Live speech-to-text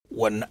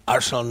when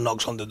Arsenal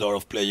knocks on the door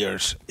of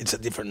players, it's a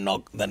different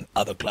knock than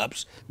other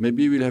clubs.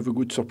 Maybe we'll have a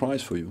good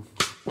surprise for you.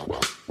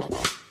 It's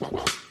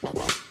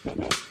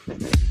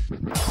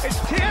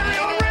Thierry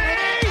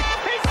Henry!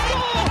 He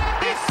scored!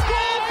 He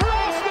scored for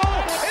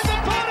Arsenal in the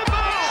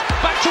Bernabeu!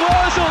 Back to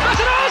Ozil! That's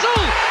an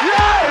Ozil!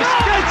 Yes!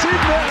 Get in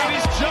there! It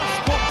is just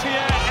what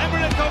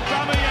Pierre-Emerick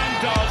Aubameyang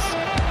does,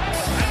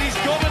 and he's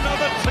got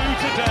another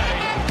 2 today.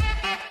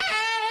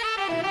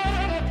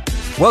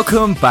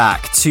 Welcome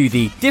back to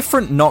the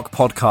Different Knock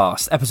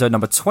podcast, episode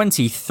number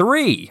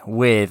 23,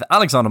 with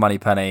Alexander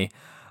Moneypenny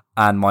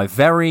and my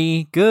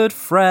very good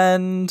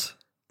friend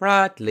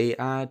Bradley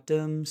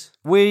Adams.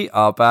 We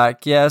are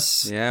back,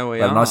 yes. Yeah, we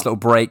had are. a nice little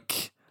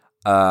break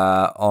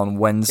on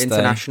Wednesday.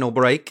 International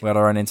break. We had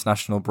our own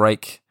international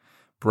break.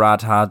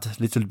 Brad had a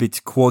little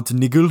bit quad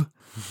niggle.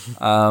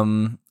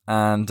 And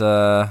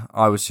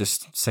I was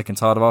just sick and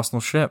tired of Arsenal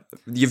shit.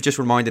 You've just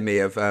reminded me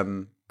of,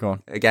 Go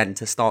on. again,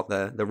 to start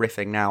the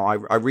riffing now, I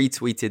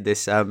retweeted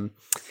this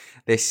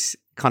this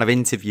kind of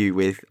interview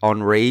with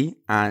Henry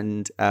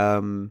and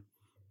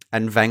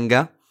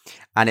Wenger.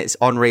 And it's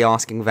Henry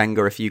asking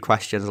Wenger a few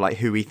questions like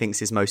who he thinks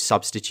his most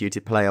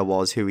substituted player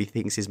was, who he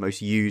thinks his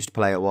most used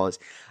player was.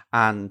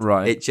 And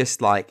it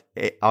just like,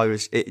 it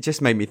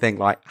just made me think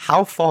like,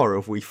 how far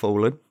have we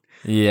fallen?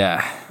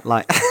 Yeah.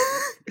 Like,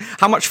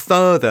 how much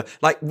further?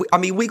 Like,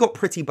 we got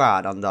pretty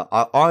bad under,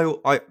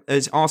 I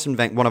as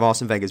one of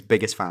Arsene Wenger's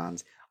biggest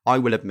fans, I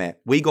will admit,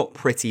 we got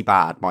pretty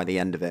bad by the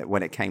end of it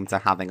when it came to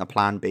having a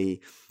plan B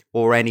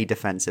or any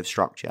defensive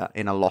structure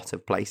in a lot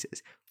of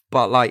places.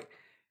 But like,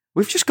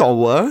 we've just got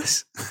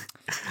worse.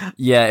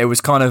 Yeah, it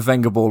was kind of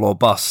Wenger ball or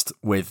bust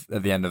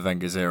at the end of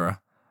Wenger's era.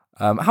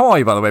 How are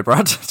you, by the way,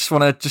 Brad? Just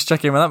want to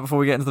check in with that before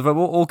we get into the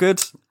football. All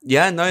good?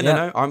 Yeah,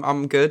 no.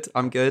 I'm good.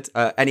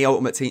 Any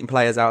Ultimate Team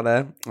players out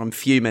there? I'm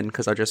fuming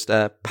because I just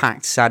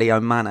packed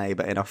Sadio Mane,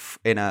 but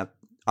in a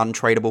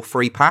untradeable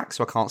free pack,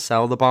 so I can't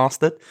sell the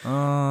bastard.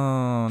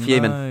 Oh,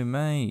 fuming. No,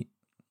 mate.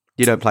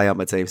 You don't play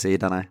Ultimate Team, so you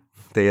don't know,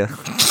 do you?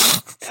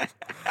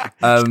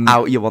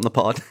 Out you on the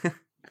pod.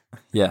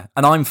 Yeah,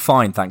 and I'm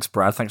fine, thanks,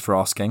 Brad. Thanks for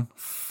asking.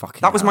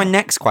 That was my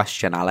next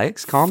question,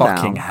 Alex. Calm down.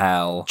 Fucking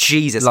hell.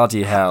 Jesus.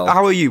 Bloody hell.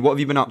 How are you? What have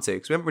you been up to?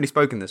 Because we haven't really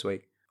spoken this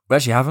week. We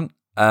actually haven't.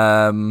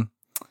 What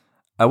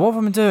have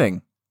I been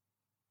doing?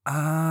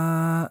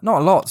 Not a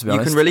lot, to be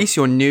honest. You can release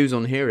your news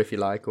on here if you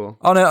like, or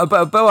oh no,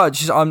 but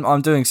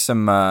I'm doing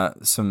some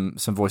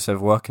voiceover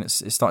work, and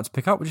it's starting to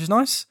pick up, which is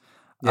nice.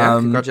 Yeah,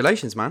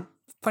 congratulations, man.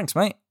 Thanks,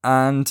 mate.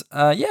 And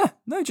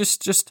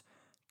just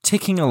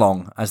ticking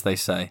along, as they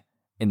say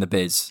in the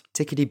biz.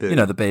 Tickety boo. You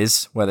know the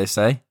biz, where they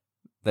say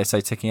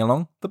ticking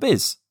along, the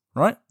biz,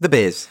 right? The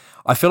biz.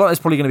 I feel like there's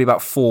probably going to be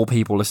about 4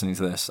 people listening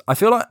to this. I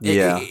feel like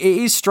it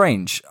is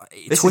strange.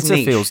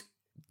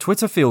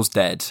 Twitter feels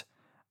dead,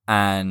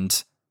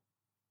 and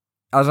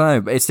I don't know.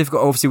 But it's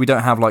difficult. Obviously, we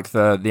don't have like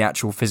the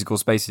actual physical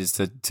spaces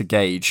to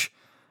gauge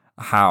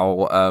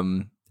how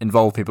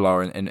involved people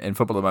are in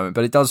football at the moment.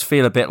 But it does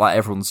feel a bit like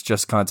everyone's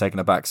just kind of taking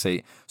a back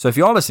seat. So if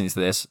you are listening to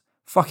this,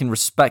 fucking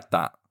respect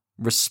that.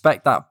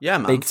 Respect that, yeah,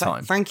 man. Big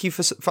time.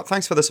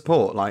 Thanks for the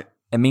support. Like,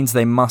 it means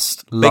they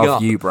must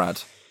love you,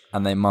 Brad,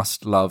 and they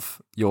must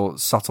love your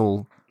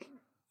subtle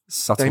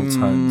tones.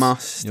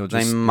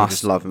 They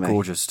must love me.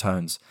 Gorgeous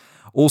tones.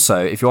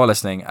 Also, if you are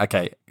listening,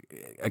 okay,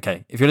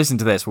 if you're listening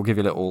to this, we'll give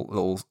you a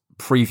little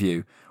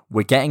preview.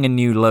 We're getting a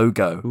new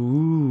logo,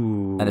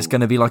 and it's going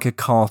to be like a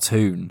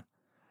cartoon.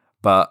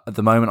 But at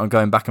the moment, I'm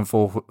going back and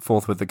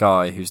forth with the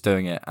guy who's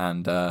doing it,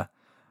 and I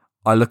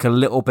look a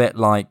little bit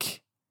like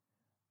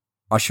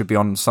I should be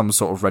on some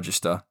sort of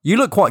register. You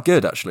look quite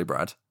good, actually,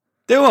 Brad.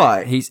 Do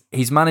I?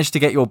 He's managed to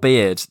get your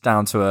beard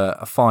down to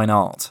a fine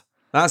art.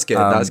 That's good.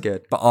 That's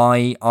good. But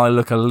I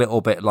look a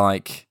little bit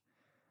like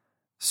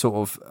sort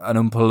of an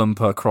Oompa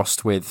Loompa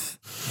crossed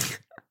with,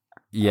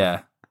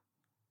 yeah,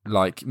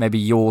 like maybe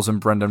yours and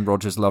Brendan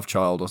Rodgers' love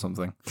child or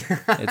something.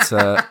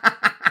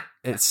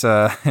 It's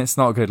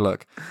not a good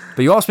look.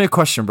 But you asked me a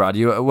question, Brad.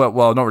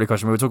 Well, not really a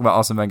question. We were talking about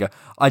Arsene Wenger.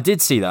 I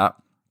did see that.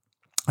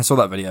 I saw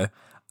that video.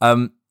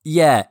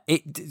 Yeah,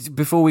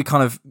 before we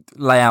kind of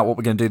lay out what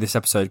we're going to do this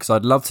episode, because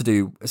I'd love to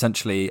do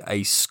essentially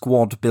a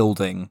squad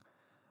building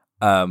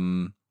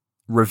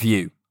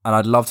review, and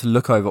I'd love to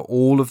look over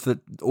all of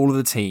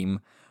the team,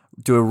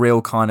 do a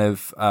real kind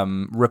of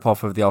rip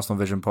off of the Arsenal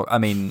Vision,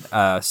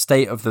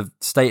 state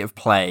of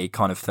play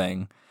kind of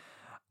thing,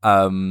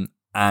 and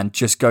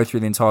just go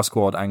through the entire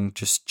squad and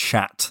just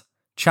chat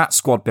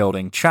squad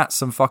building, chat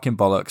some fucking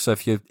bollocks. So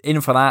if you're in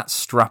for that,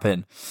 strap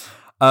in.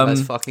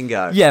 Let's fucking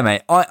go. Yeah,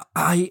 mate.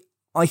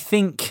 I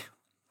think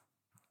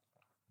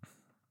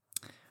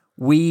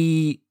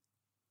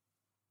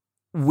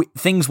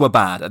things were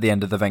bad at the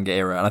end of the Wenger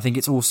era, and I think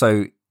it's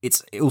also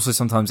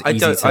sometimes easy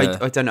to.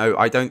 I don't know.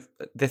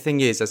 The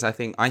thing is I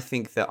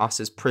think that us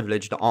as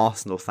privileged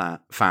Arsenal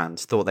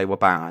fans thought they were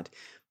bad,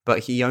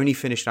 but he only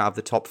finished out of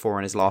the top 4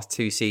 in his last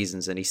 2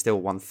 seasons, and he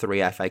still won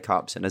 3 FA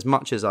Cups. And as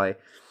much as I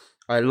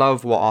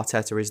love what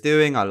Arteta is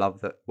doing, I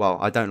love that. Well,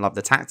 I don't love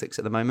the tactics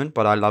at the moment,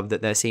 but I love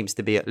that there seems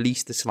to be at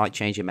least a slight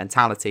change in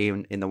mentality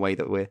in the way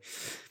that we're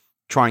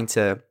trying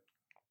to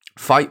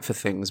fight for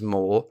things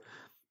more,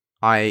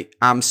 I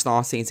am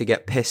starting to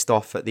get pissed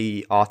off at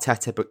the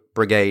Arteta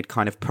brigade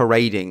kind of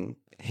parading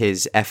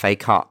his FA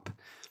Cup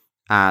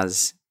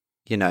as,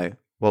 you know,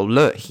 well,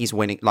 look, he's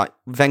winning. Like,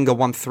 Wenger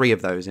won 3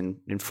 of those in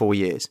 4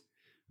 years.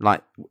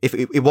 Like, if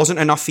it wasn't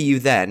enough for you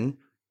then,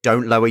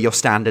 don't lower your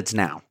standards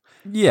now.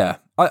 Yeah,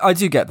 I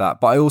do get that,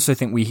 but I also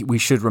think we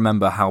should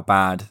remember how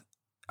bad,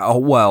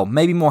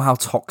 maybe more how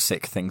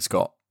toxic things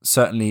got.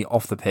 Certainly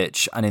off the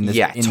pitch and in the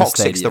in toxic's the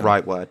stadium. The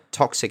right word.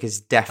 Toxic is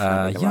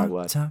definitely the right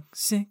word.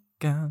 Toxic,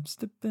 I'm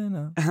slipping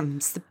up.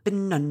 I'm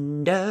slipping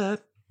under.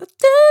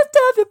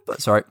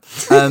 Sorry.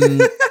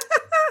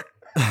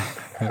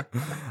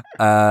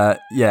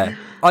 Yeah,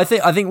 I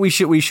think we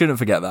shouldn't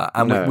forget that,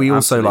 and we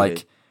also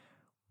absolutely.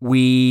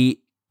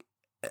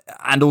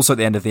 And also at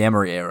the end of the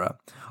Emery era.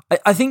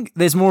 I think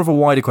there's more of a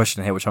wider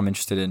question here, which I'm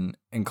interested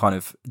in kind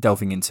of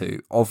delving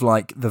into, of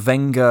like the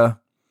Wenger,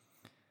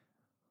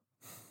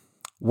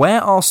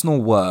 where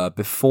Arsenal were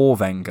before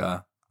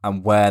Wenger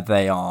and where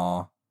they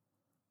are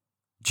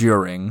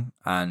during,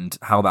 and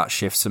how that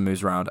shifts and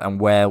moves around, and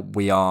where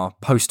we are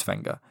post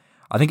Wenger.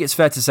 I think it's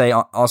fair to say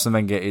Arsene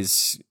Wenger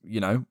is, you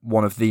know,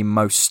 one of the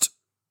most,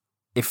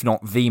 if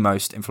not the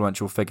most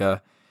influential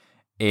figure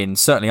in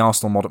certainly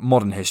Arsenal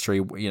modern history,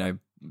 you know,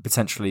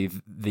 potentially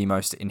the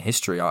most in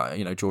history,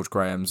 you know, George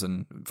Graham's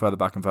and further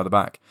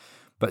back.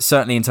 But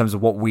certainly in terms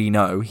of what we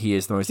know, he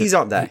is the most... He's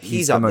up there.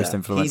 He's the most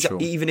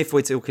influential. Even if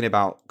we're talking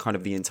about kind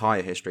of the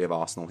entire history of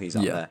Arsenal, he's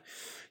up there.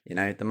 You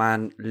know, the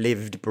man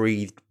lived,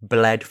 breathed,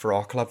 bled for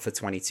our club for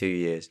 22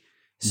 years.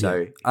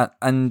 So... Yeah.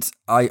 And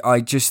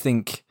I just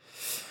think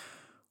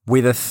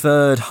with a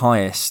third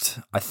highest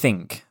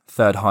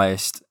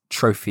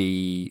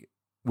trophy...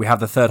 We have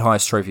the third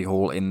highest trophy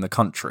haul in the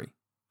country.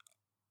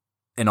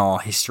 In our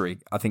history,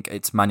 I think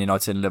it's Man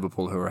United and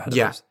Liverpool who are ahead of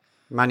us.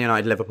 Man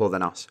United, Liverpool,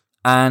 then us.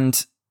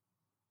 And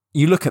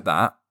you look at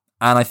that,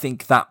 and I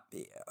think that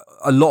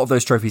a lot of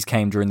those trophies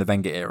came during the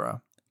Wenger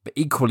era. But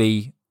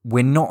equally,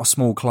 we're not a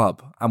small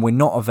club, and we're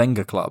not a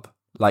Wenger club.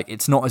 Like,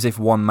 it's not as if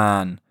one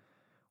man,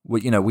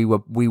 you know, we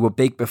were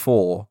big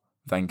before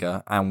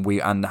Wenger,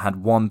 and had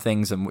won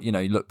things, and you know,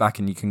 you look back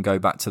and you can go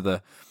back to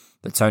the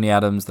Tony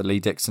Adams, the Lee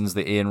Dixons,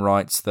 the Ian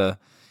Wrights,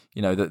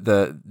 you know,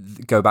 the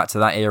go back to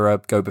that era,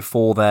 go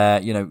before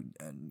there, you know.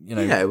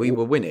 Yeah, we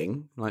were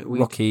winning, like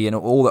Rocky and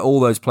all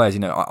those players.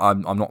 You know,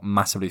 I'm not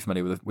massively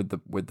familiar with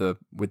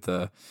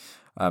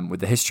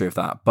the history of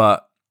that,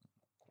 but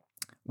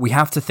we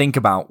have to think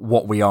about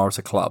what we are as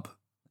a club,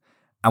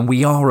 and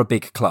we are a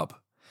big club,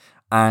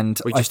 and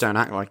we just don't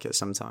act like it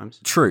sometimes.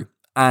 True.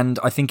 And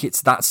I think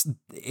it's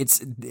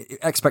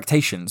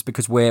expectations,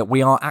 because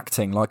we are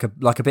acting like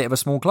a bit of a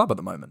small club at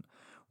the moment.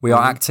 We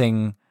are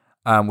acting.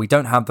 We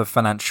don't have the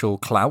financial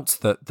clout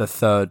that the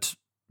third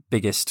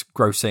biggest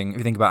grossing. If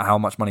you think about how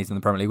much money's in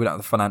the Premier League, we don't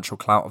have the financial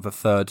clout of the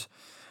third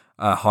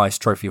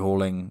highest trophy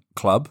hauling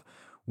club.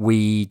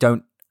 We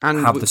don't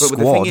have the squad.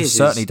 The thing is,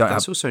 certainly don't.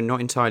 That's also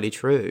not entirely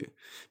true,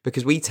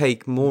 because we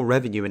take more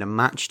revenue in a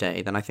match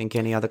day than I think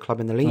any other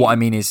club in the league. What I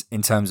mean is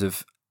in terms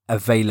of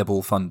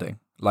available funding.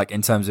 Like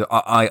in terms of,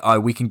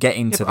 we can get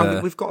into I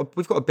mean, we've got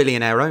a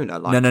billionaire owner.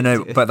 Like,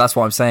 no. But that's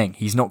what I'm saying.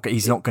 He's not going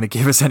to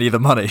give us any of the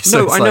money.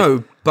 So no, I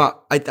know,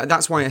 but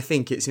that's why I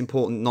think it's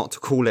important not to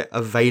call it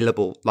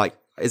available. Like,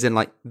 as in,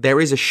 like,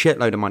 there is a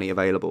shitload of money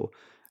available.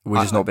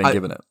 We're just not being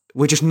given it.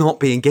 We're just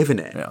not being given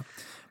it. Yeah,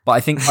 but I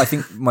think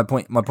my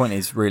point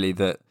is really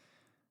that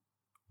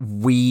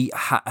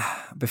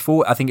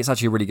before. I think it's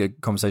actually a really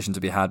good conversation to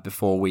be had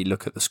before we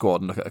look at the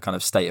squad and look at a kind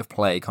of state of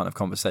play kind of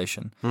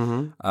conversation.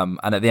 Mm-hmm.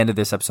 And at the end of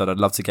this episode, I'd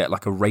love to get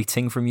like a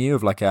rating from you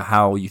of like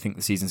how you think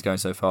the season's going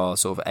so far,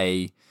 sort of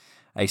a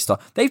star.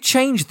 They've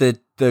changed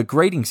the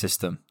grading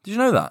system. Did you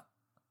know that?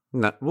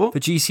 No, what? For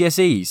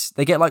GCSEs,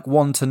 they get like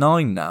 1 to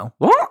 9 now.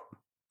 What?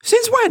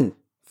 Since when?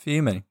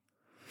 Fuming.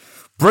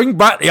 Bring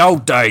back the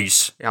old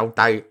days. The old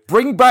days.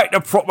 Bring back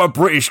the proper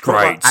British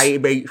grades. A,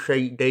 B,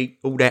 C, D,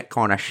 all that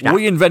kind of stuff.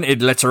 We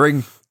invented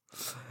lettering.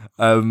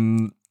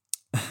 Then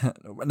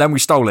we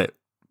stole it.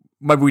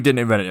 Maybe we didn't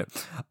invent it.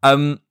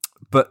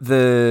 But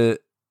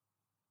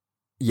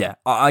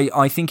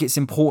I think it's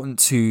important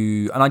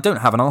to, and I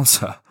don't have an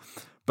answer,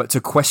 but to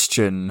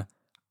question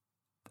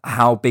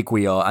how big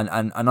we are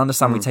and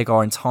understand we take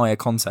our entire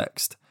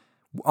context.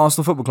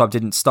 Arsenal Football Club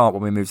didn't start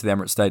when we moved to the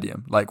Emirates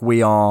Stadium. Like,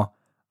 we are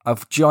a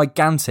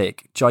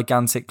gigantic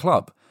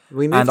club.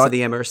 We moved to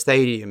the Emirates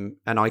Stadium,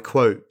 and I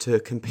quote, to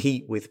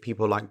compete with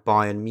people like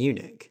Bayern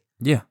Munich.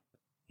 Yeah.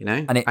 You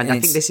know? And I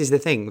think this is the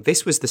thing.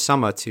 This was the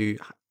summer to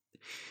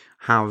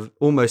have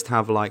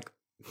like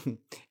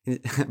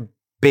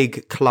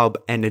big club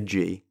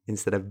energy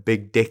instead of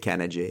big dick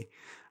energy.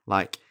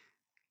 Like,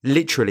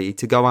 literally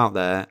to go out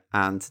there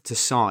and to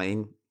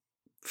sign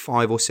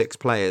 5 or 6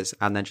 players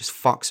and then just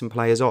fuck some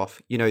players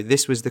off. You know,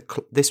 this was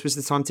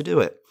the time to do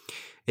it.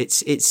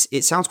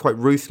 It sounds quite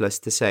ruthless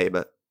to say,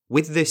 but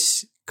with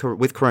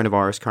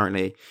coronavirus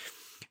currently,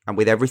 and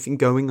with everything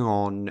going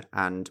on,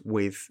 and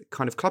with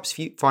kind of clubs'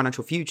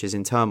 financial futures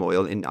in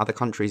turmoil in other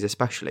countries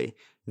especially,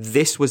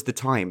 this was the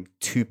time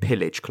to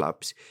pillage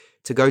clubs,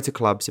 to go to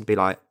clubs and be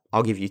like,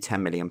 I'll give you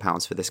 £10 million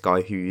for this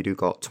guy who you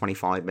got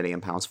 £25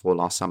 million for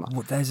last summer.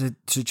 Well,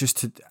 just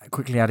to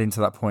quickly add into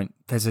that point,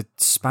 there's a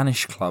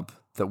Spanish club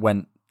that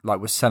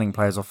was selling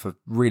players off for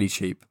really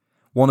cheap.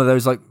 One of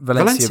those, like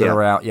Valencia.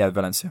 Villarreal. Yeah,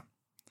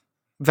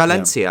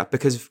 Valencia,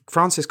 because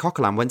Francis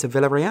Coquelin went to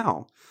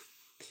Villarreal.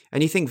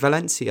 And you think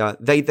Valencia,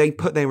 they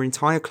put their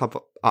entire club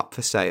up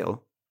for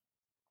sale,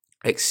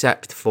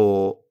 except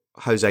for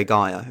Jose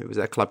Gaya, who was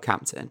their club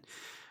captain.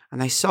 And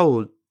they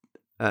sold,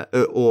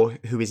 or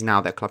who is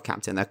now their club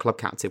captain. Their club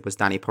captain was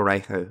Danny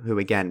Parejo, who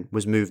again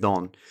was moved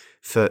on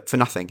for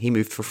nothing. He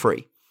moved for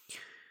free.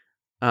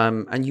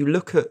 And you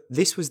look at,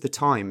 this was the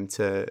time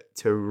to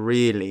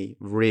really,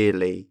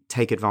 really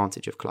take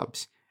advantage of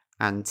clubs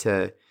and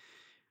to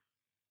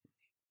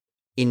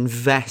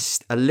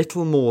invest a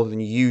little more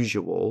than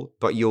usual,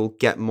 but you'll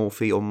get more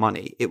for your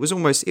money. I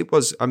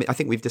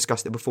think we've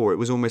discussed it before. It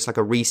was almost like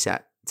a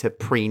reset to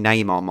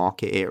pre-Neymar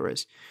market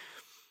eras,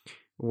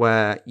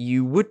 where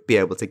you would be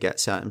able to get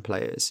certain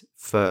players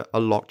for a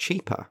lot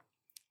cheaper,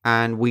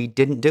 and we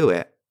didn't do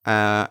it.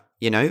 And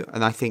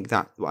I think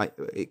that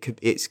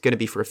it's going to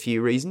be for a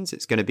few reasons.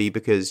 It's going to be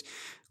because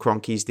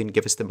Kroenkes didn't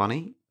give us the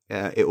money.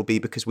 It will be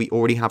because we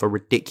already have a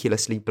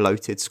ridiculously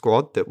bloated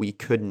squad that we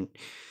couldn't,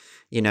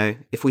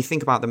 if we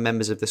think about the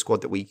members of the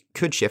squad that we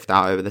could shift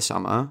out over the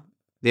summer,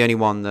 the only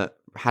one that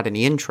had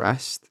any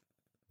interest,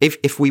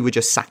 if we were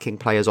just sacking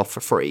players off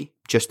for free,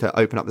 just to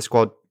open up the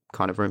squad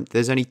kind of room,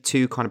 there's only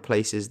two kind of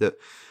places that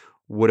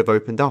would have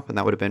opened up, and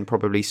that would have been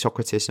probably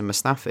Socrates and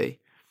Mustafi.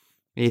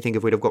 And you think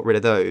if we'd have got rid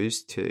of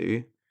those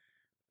two,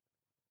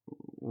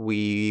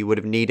 we would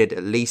have needed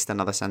at least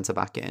another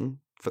centre-back in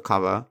for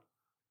cover,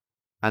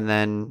 and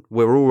then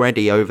we're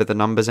already over the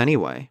numbers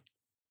anyway.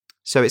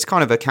 So it's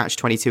kind of a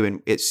catch-22,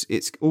 and it's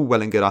all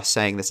well and good us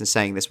saying this,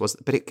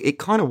 but it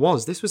kind of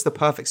was. This was the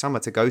perfect summer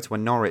to go to a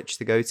Norwich,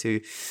 to go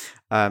to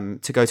an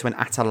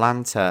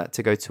Atalanta,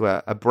 to go to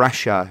a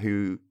Brescia,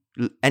 who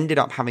ended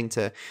up having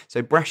to.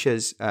 So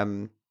Brescia's,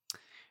 Sandro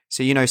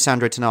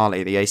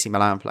Tonali, the AC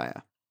Milan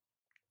player.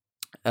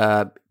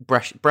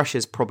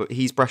 Brescia's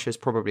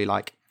probably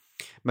like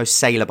most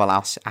saleable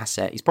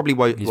asset. He's probably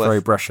worth. He's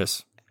very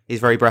precious.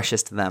 He's very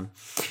precious to them.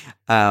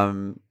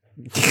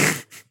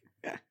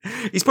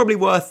 He's probably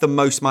worth the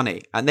most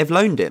money, and they've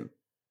loaned him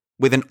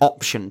with an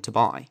option to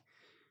buy.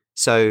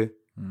 So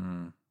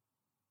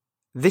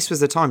this was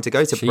the time to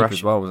go to cheap Brescia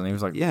as well, wasn't he? He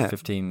was like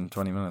 15,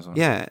 20 minutes.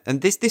 Yeah,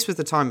 and this was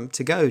the time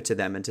to go to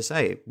them and to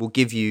say, we'll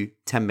give you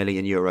 10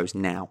 million euros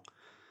now.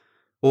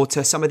 Or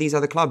to some of these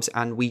other clubs,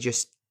 and we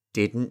just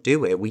didn't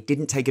do it. We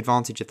didn't take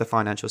advantage of the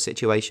financial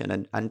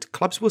situation, and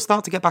clubs will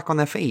start to get back on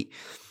their feet.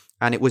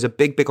 And it was a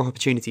big, big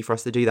opportunity for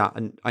us to do that.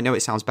 And I know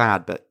it sounds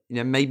bad, but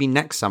maybe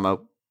next summer,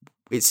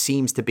 it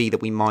seems to be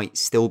that we might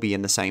still be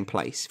in the same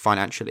place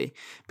financially,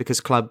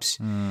 because clubs,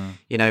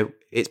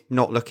 it's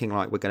not looking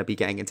like we're going to be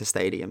getting into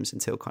stadiums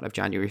until kind of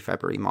January,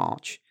 February,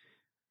 March.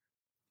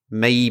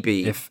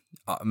 Maybe.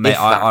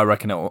 I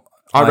reckon it'll.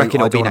 I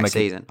reckon it'll be next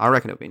season. I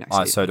reckon it'll be next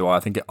season. So do I.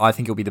 I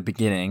think it'll be the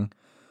beginning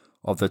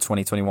of the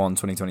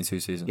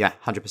 2021-2022 season. Yeah,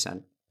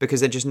 100%. Because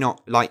they're just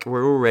not like,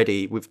 we're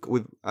already, we've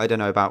I don't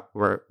know about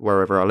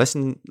wherever our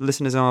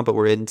listeners are, but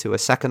we're into a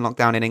second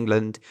lockdown in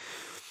England,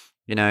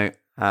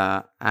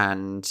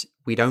 and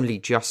we'd only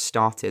just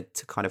started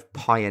to kind of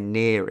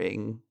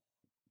pioneering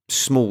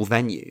small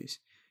venues.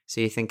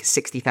 So you think a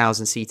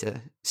 60,000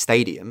 seater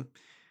stadium,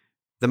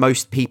 the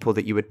most people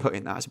that you would put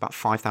in that is about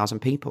 5,000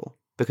 people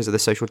because of the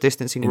social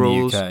distancing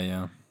rules. In the UK,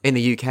 yeah. In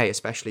the UK,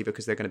 especially,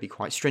 because they're going to be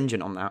quite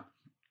stringent on that.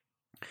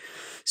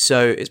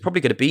 So it's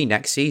probably going to be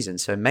next season.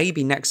 So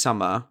maybe next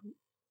summer,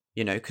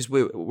 because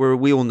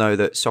we all know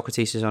that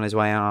Socrates is on his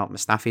way out,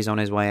 Mustafi's on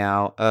his way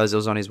out,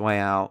 Ozil's on his way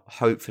out.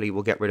 Hopefully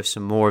we'll get rid of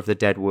some more of the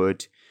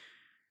deadwood.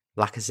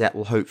 Lacazette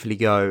will hopefully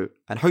go,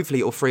 and hopefully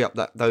it'll free up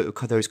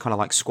those kind of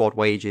like squad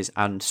wages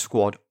and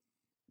squad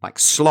like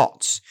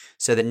slots,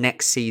 so that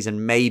next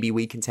season maybe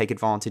we can take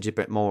advantage a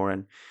bit more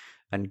and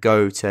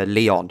go to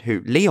Lyon,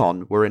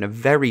 Lyon were in a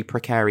very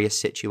precarious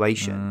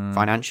situation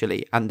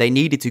financially, and they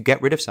needed to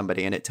get rid of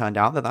somebody, and it turned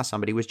out that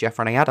somebody was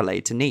Jeffrey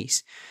Adelaide to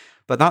Nice.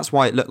 But that's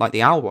why it looked like the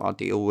Aouar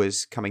deal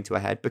was coming to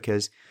a head,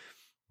 because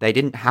they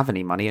didn't have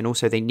any money, and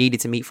also they needed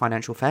to meet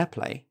financial fair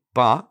play.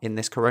 But in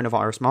this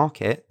coronavirus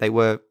market, they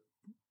were,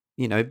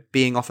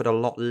 being offered a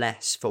lot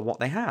less for what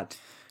they had.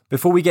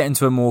 Before we get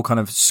into a more kind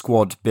of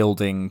squad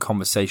building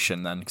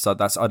conversation, then, because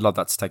I'd love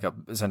that to take up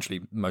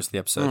essentially most of the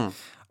episode.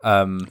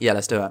 Yeah,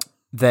 let's do it.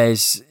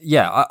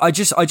 I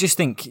just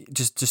think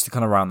just to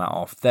kind of round that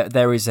off,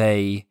 there is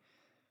a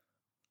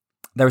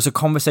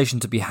conversation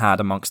to be had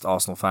amongst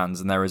Arsenal fans,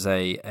 and there is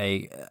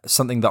a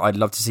something that I'd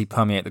love to see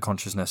permeate the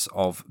consciousness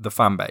of the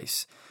fan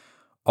base,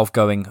 of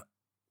going,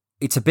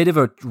 it's a bit of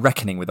a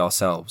reckoning with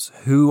ourselves.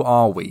 Who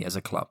are we as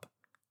a club?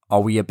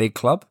 Are we a big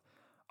club?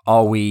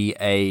 Are we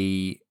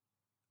a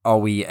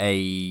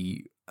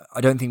I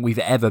don't think we've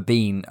ever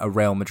been a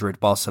Real Madrid,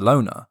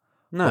 Barcelona.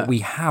 No. But we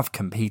have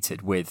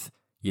competed with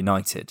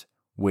United,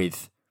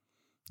 with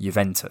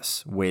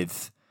Juventus,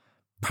 with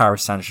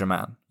Paris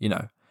Saint-Germain,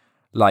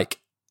 like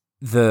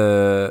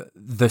the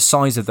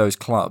size of those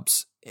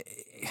clubs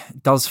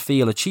does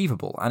feel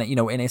achievable, and you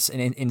know,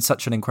 in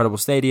such an incredible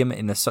stadium,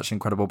 in such an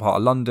incredible part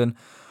of London,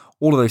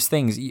 all of those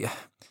things.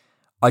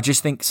 I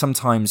just think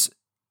sometimes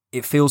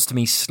it feels to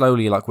me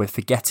slowly like we're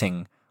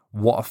forgetting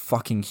what a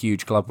fucking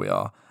huge club we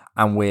are,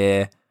 and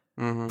we're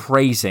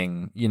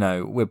praising, you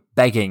know, we're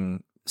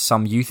begging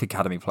some youth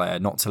academy player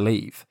not to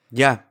leave.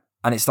 Yeah,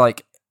 and it's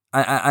like,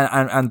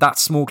 and that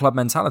small club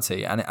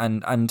mentality,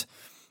 and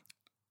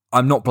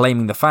I'm not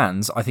blaming the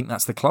fans. I think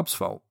that's the club's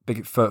fault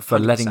for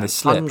letting this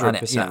slip,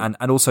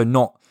 and also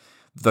not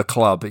the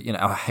club. You know,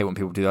 I hate when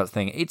people do that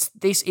thing. It's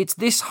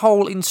this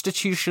whole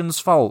institution's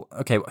fault.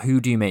 Okay,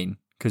 who do you mean?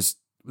 Because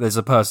there's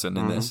a person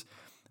in this.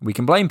 We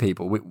can blame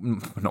people.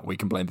 We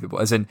can blame people.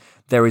 As in,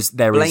 there is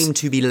blame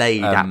to be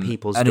laid at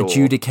people's door.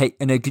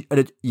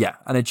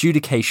 An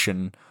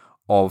adjudication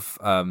of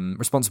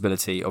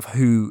responsibility of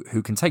who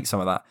can take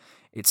some of that.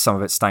 Some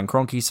of it's Stan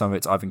Kroenke, some of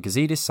it's Ivan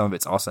Gazidis, some of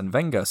it's Arsene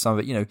Wenger, some of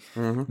it, you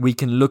know, we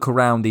can look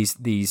around these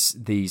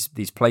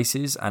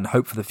places and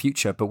hope for the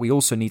future, but we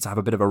also need to have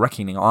a bit of a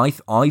reckoning. I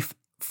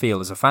feel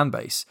as a fan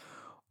base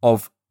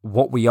of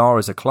what we are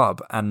as a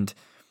club, and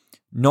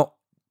not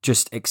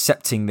just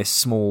accepting this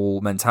small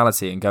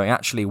mentality and going,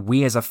 actually,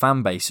 we as a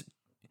fan base,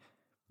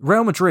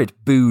 Real Madrid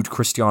booed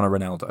Cristiano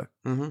Ronaldo.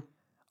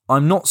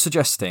 I'm not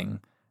suggesting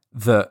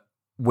that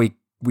we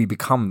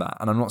become that,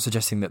 and I'm not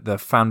suggesting that the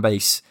fan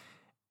base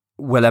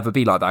will ever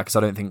be like that, because I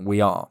don't think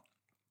we are.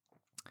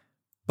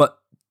 But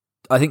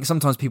I think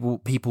sometimes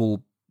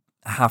people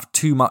have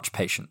too much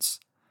patience,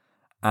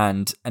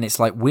 and it's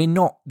like, we're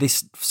not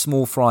this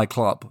small fry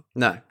club.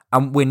 No,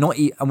 and we're not,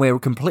 and we're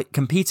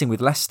competing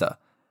with Leicester.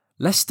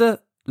 Leicester,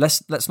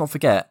 let's not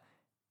forget,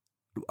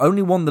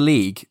 only won the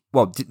league.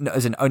 Well,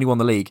 as in only won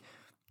the league.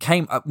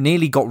 Came up,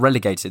 nearly got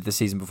relegated the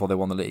season before they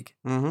won the league.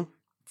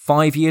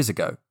 5 years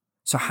ago.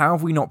 So how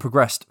have we not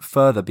progressed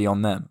further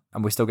beyond them,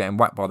 and we're still getting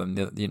whacked by them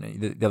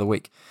the other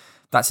week?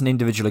 That's an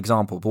individual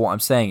example, but what I'm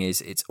saying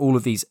is, it's all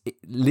of these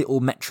little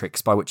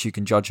metrics by which you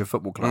can judge a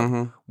football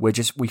club.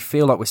 We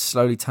feel like we're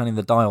slowly turning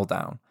the dial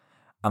down,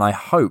 and I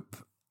hope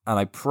and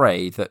I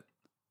pray that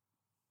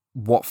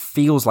what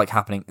feels like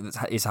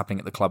is happening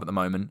at the club at the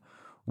moment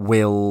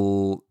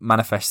will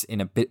manifest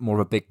in a bit more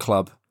of a big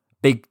club,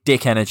 big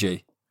dick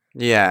energy.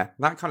 Yeah,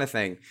 that kind of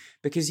thing.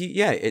 Because,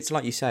 it's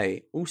like you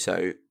say,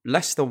 also,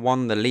 Leicester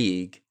won the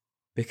league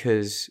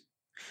because,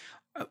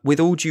 with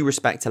all due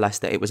respect to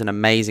Leicester, it was an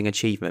amazing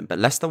achievement, but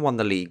Leicester won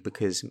the league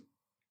because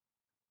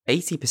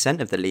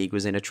 80% of the league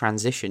was in a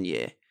transition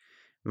year.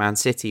 Man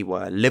City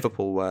were,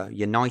 Liverpool were,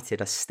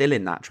 United are still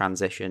in that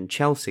transition,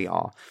 Chelsea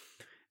are,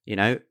 you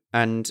know,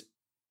 and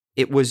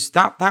it was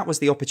that was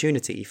the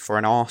opportunity for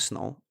an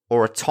Arsenal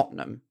or a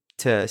Tottenham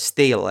to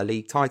steal a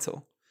league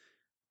title,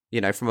 you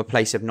know, from a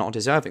place of not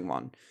deserving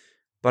one.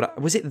 But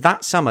was it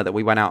that summer that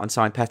we went out and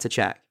signed Petr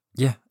Cech?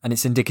 Yeah, and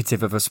it's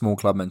indicative of a small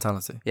club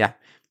mentality. Yeah.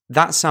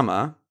 That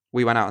summer,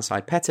 we went out and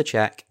signed Petr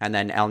Cech and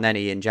then El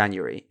Neni in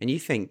January. And you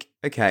think,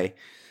 okay,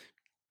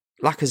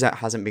 Lacazette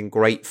hasn't been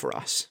great for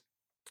us.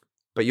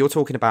 But you're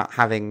talking about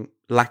having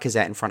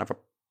Lacazette in front of a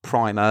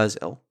prime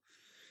Ozil.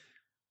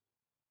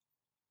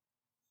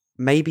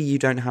 Maybe you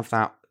don't have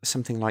that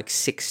something like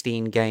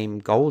 16-game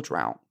goal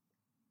drought.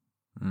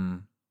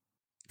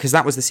 Because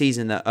that was the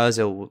season that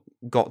Ozil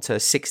got to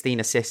 16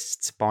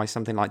 assists by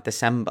something like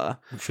December.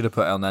 We should have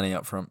put El Neni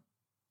up front.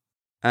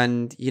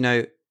 And, you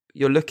know,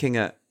 you're looking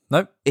at...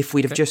 Nope. If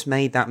we'd have just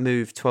made that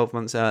move 12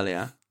 months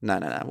earlier... No.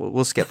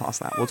 We'll skip past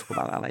that. We'll talk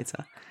about that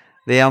later.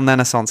 The El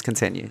Renaissance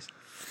continues.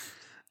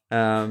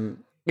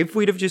 If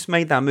we'd have just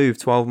made that move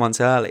 12 months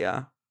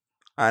earlier,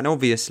 and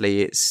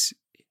obviously it's,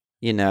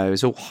 you know,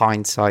 it's all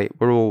hindsight.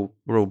 We're all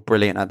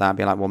brilliant at that.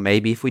 Being like, well,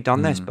 maybe if we'd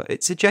done this, but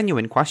it's a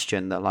genuine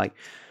question that, like,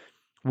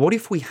 what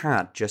if we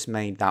had just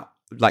made that,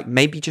 like,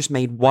 maybe just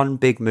made one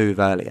big move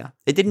earlier?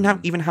 It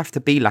didn't even have to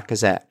be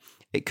Lacazette.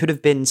 It could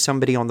have been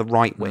somebody on the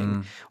right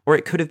wing, or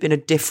it could have been a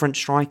different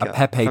striker. A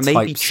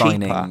Pepe-type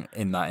signing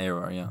in that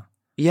era, yeah.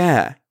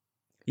 Yeah.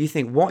 You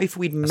think, what if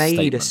we'd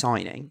made a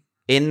signing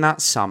in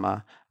that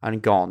summer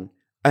and gone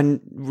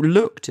and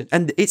looked at,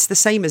 and it's the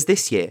same as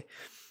this year.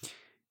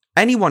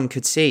 Anyone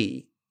could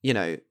see, you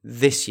know,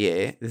 this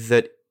year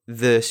that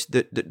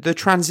the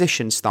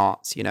transition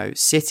starts. You know,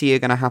 City are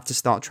going to have to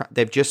start.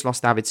 They've just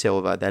lost David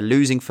Silva. They're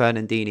losing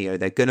Fernandinho.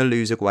 They're going to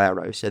lose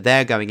Aguero. So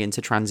they're going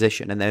into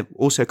transition, and they're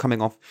also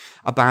coming off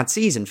a bad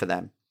season for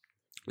them.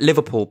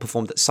 Liverpool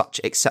performed at such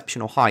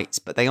exceptional heights,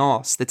 but they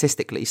are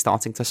statistically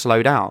starting to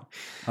slow down.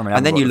 I mean,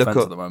 and then you look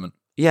at the moment.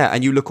 Yeah,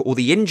 and you look at all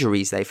the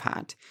injuries they've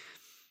had.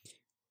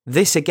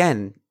 This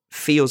again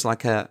feels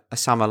like a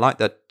summer like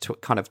that,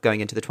 kind of going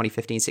into the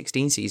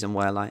 2015-16 season,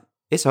 where, like,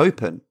 it's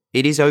open.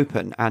 It is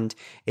open. And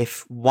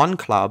if one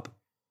club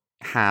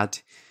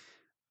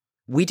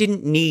we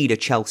didn't need a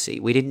Chelsea.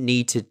 We didn't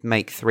need to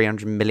make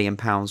 £300 million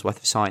worth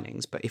of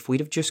signings. But if we'd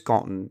have just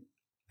gotten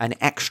an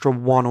extra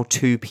one or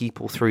two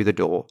people through the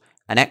door,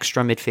 an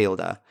extra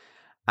midfielder,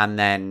 and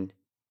then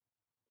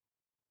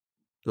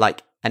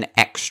like an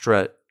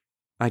extra,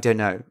 I don't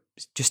know,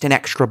 just an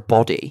extra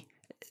body,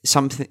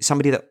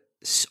 somebody that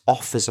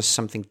offers us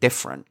something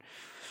different.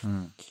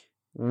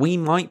 we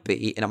might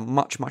be in a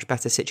much, much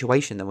better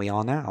situation than we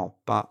are now.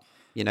 But,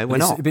 we're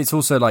not. But it's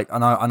also like, I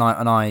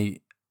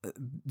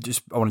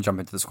want to jump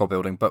into the squad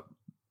building, but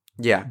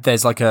yeah,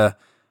 there's like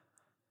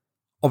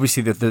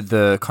obviously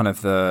the kind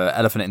of the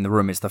elephant in the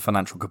room is the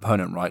financial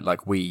component, right?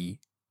 Like we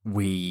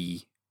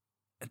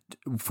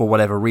for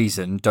whatever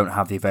reason don't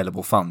have the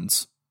available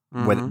funds,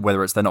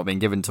 whether it's they're not being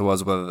given to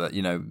us, whether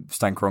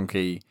Stan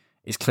Kroenke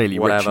is clearly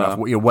rich enough,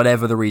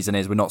 whatever the reason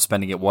is, we're not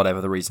spending it, whatever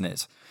the reason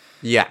is.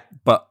 Yeah.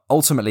 But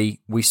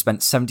ultimately, we spent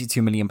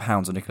 £72 million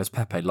on Nicolas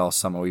Pepe last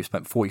summer. We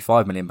spent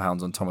 £45 million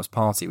on Thomas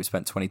Partey. We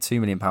spent £22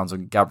 million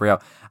on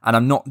Gabriel. And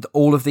I'm not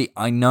all of the.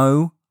 I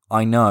know,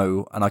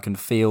 and I can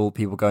feel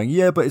people going,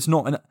 yeah, but it's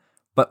not.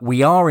 But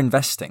we are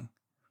investing.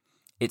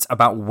 It's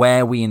about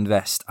where we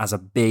invest as a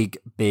big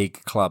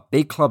club.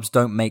 Big clubs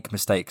don't make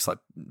mistakes like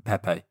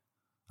Pepe.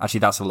 Actually,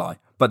 that's a lie.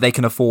 But they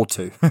can afford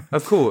to.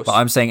 Of course. But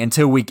I'm saying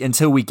until we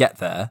get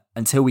there,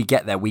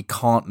 we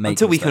can't make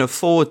until mistakes. We can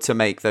afford to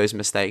make those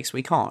mistakes,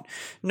 we can't.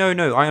 No,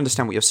 I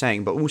understand what you're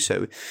saying, but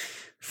also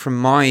from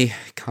my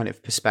kind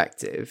of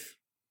perspective,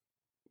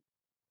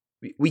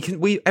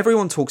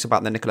 everyone talks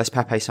about the Nicolas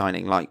Pepe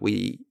signing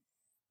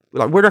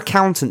we're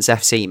accountants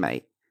FC,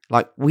 mate.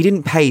 Like, we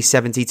didn't pay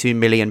 £72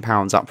 million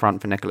up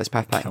front for Nicolas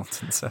Pepe.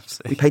 Accountants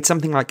FC. We paid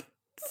something like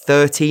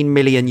 13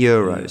 million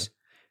euros. Yeah.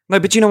 No,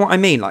 but do you know what I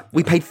mean? Like,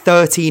 we paid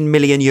 13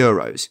 million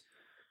euros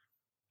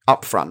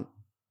up front.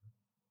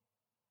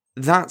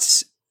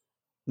 That's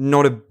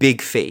not a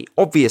big fee.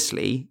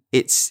 Obviously,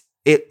 it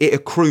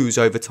accrues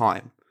over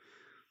time.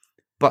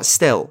 But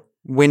still,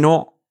 we're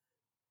not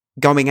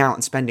going out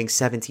and spending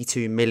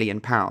 £72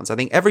 million. I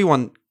think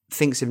everyone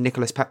thinks of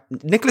Nicolas Pepe.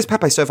 Nicolas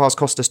Pepe so far has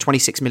cost us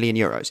 26 million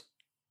euros.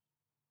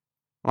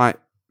 Like,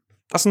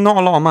 that's not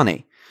a lot of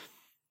money.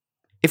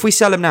 If we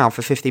sell him now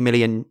for 50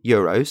 million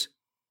euros,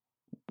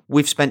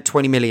 we've spent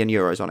 20 million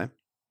euros on him.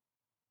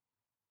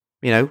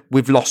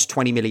 We've lost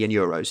 20 million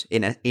euros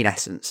in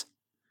essence.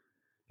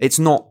 It's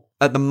not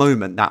at the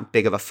moment that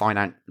big of a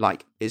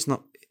it's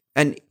not,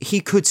 and he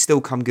could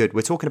still come good.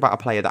 We're talking about a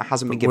player that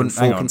hasn't been given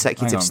 4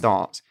 consecutive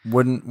starts.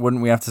 Wouldn't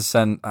we have to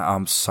send?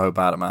 I'm so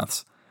bad at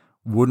maths.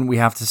 Wouldn't we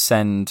have to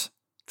send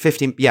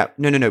 15? Yeah,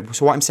 no.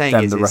 So what I'm saying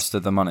is the rest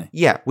of the money.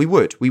 Yeah, we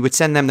would. We would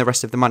send them the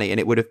rest of the money, and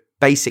it would have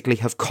basically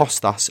have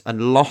cost us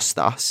and lost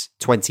us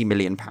 £20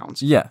 million.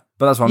 Yeah,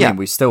 but that's what I mean.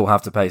 We still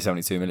have to pay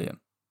 72 million.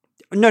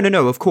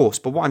 No, of course.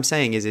 But what I'm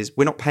saying is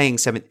we're not paying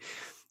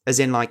as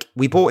in like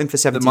we bought him for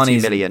 72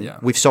 million. Yeah.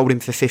 We've sold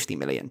him for 50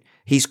 million.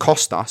 He's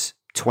cost us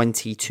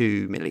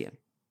 22 million.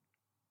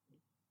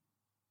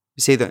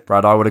 You see that?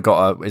 Brad, I would have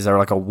got is there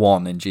like a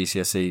 1 in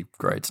GCSE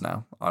grades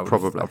now? I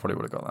probably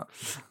would have got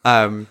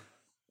that.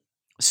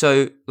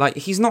 So, like,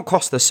 he's not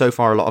cost us so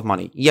far a lot of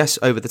money. Yes,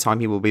 over the time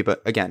he will be,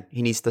 but again,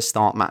 he needs to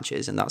start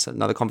matches, and that's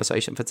another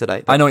conversation for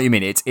today. I know what you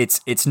mean.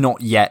 It's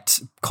not yet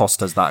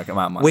cost us that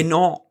amount of money.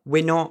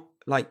 We're not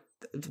like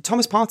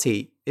Thomas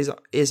Partey is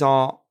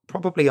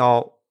probably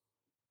our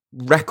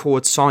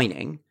record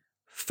signing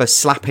for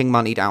slapping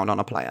money down on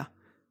a player.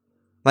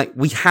 Like,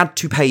 we had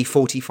to pay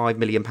 £45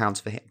 million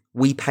for him.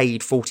 We paid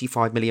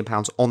 £45 million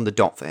on the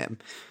dot for him.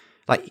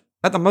 Like,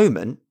 at the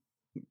moment,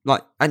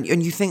 like, and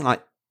you think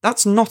like,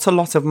 that's not a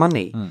lot of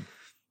money.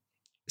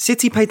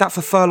 City paid that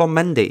for Ferland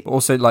Mendy.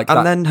 Also, like,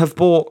 and then have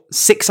bought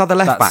 6 other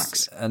left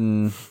backs.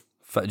 And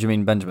do you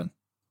mean Benjamin?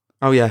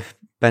 Oh yeah,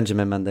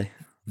 Benjamin Mendy.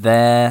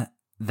 They're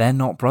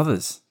not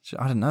brothers.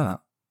 I didn't know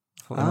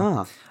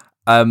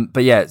that.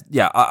 But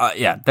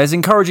yeah. There's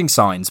encouraging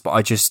signs, but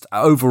I just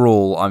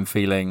overall I'm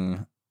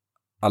feeling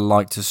I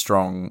like to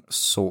strong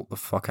sort the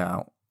fuck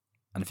out.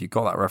 And if you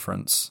got that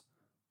reference,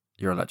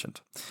 you're a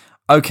legend.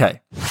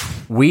 Okay,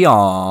 we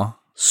are.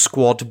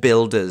 Squad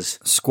builders,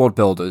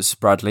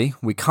 Bradley.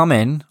 We come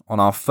in on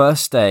our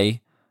first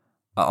day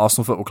at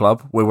Arsenal Football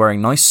Club. We're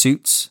wearing nice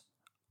suits.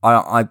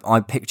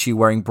 I picture you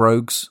wearing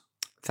brogues.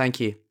 Thank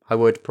you. I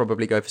would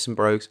probably go for some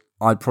brogues.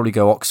 I'd probably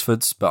go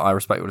Oxfords, but I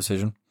respect your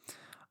decision.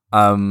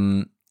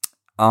 I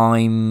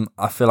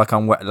feel like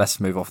I'm wet. Let's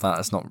move off that.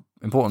 That's not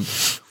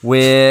important.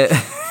 We're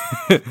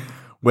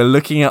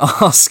looking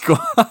at our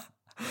squad.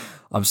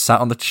 I'm sat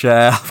on the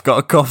chair. I've got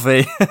a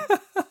coffee.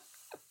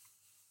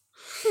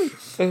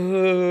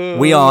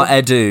 We are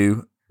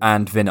Edu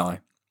and Vinay,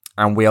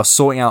 and we are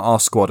sorting out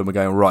our squad, and we're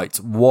going, right,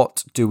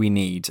 what do we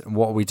need?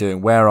 What are we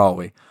doing? Where are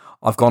we?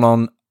 I've gone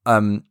on,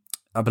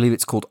 I believe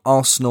it's called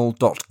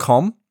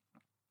arsenal.com,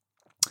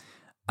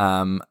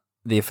 the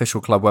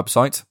official club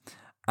website,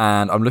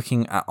 and I'm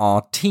looking at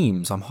our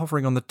teams. I'm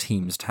hovering on the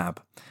teams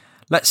tab.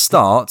 Let's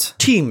start.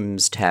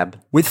 Teams tab.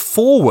 With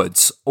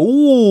forwards.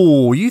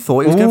 Oh, you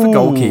thought he was going for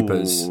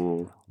goalkeepers.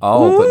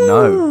 Oh, but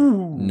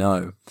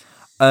no.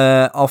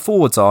 Our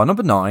forwards are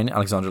number 9,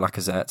 Alexandre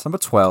Lacazette. Number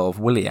 12,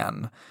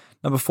 Willian.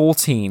 Number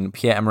 14,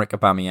 Pierre-Emerick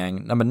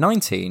Aubameyang. Number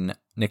 19,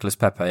 Nicolas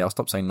Pepe. I'll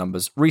stop saying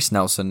numbers. Reece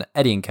Nelson,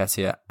 Eddie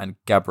Nketiah, and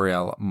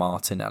Gabriel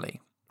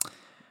Martinelli.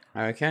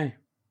 Okay.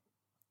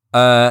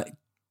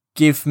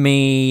 Give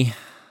me.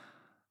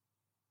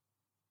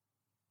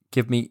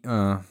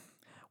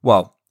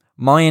 Well,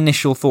 my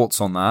initial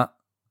thoughts on that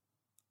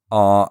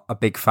are a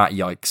big fat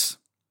yikes.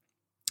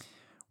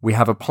 We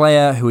have a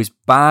player who is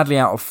badly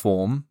out of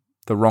form,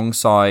 the wrong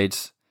side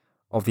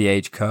of the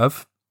age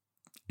curve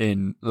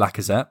in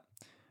Lacazette.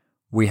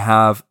 We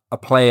have a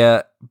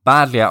player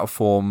badly out of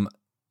form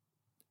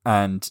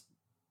and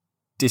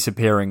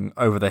disappearing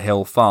over the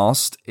hill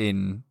fast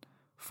in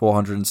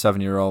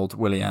 407-year-old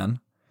Willian.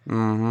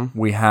 Mm-hmm.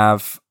 We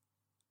have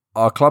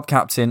our club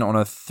captain on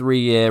a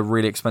 3-year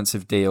really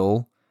expensive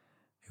deal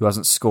who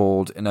hasn't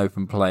scored in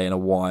open play in a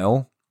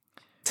while.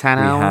 10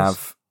 we hours?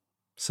 Have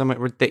something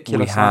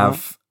ridiculous. We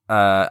have,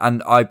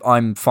 and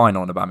I'm fine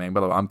on Aubameyang,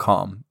 by the way. I'm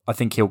calm. I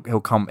think he'll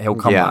come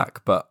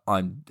back, but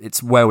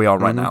it's where we are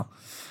right now.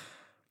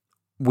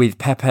 With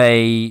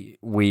Pepe,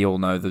 we all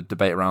know the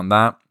debate around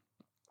that.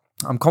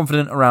 I'm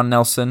confident around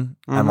Nelson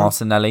and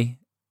Martinelli.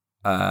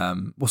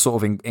 We're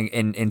sort of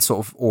in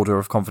sort of order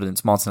of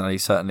confidence. Martinelli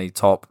certainly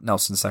top,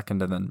 Nelson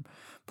second, and then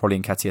probably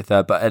Nketiah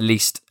third. But at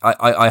least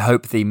I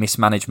hope the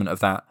mismanagement of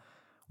that,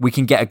 we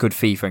can get a good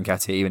fee for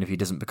Nketiah, even if he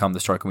doesn't become the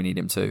striker we need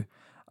him to.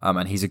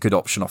 And he's a good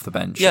option off the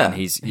bench. Yeah, and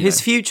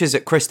his future's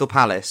at Crystal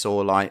Palace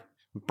or like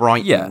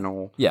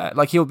Brighton.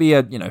 Like he'll be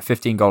a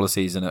 15 goal a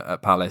season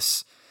at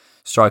Palace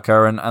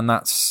striker, and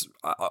that's,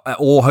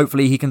 or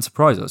hopefully he can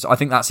surprise us. I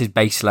think that's his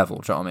base level.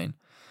 Do you know what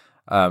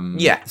I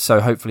mean? So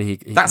hopefully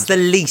he that's the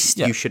least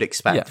you should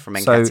expect from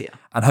Nketiah.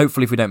 And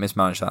hopefully if we don't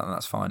mismanage that, then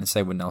that's fine. And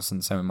same with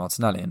Nelson, same with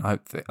Martinelli. And I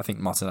think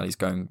Martinelli's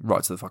going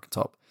right to the fucking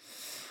top.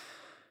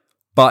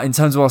 But in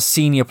terms of our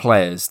senior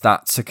players,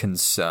 that's a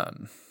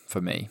concern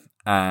for me.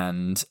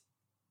 And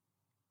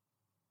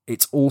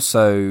it's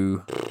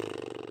also,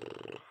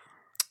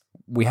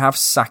 we have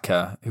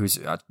Saka, who's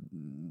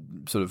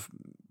sort of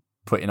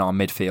put in our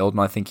midfield,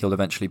 and I think he'll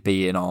eventually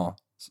be in our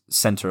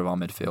centre of our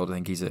midfield. I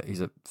think he's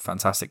a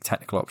fantastic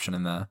technical option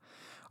in there.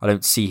 I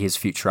don't see his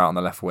future out on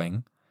the left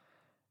wing.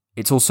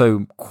 It's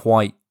also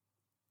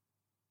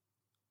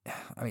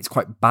it's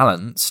quite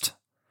balanced,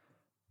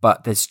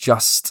 but there's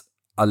just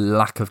a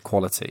lack of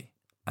quality.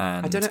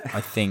 And I don't know.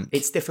 I think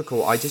it's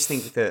difficult. I just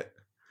think that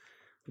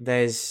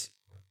there's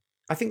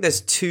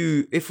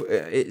two.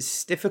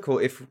 It's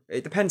difficult. If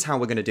it depends how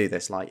we're going to do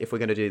this. Like if we're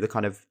going to do the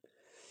kind of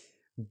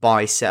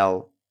buy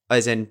sell.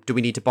 As in, do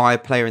we need to buy a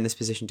player in this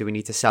position? Do we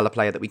need to sell a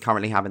player that we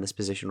currently have in this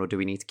position? Or do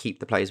we need to keep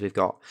the players we've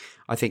got?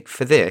 I think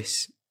for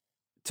this,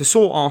 to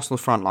sort Arsenal's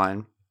front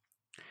line,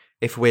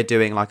 if we're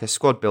doing like a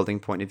squad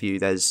building point of view,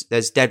 there's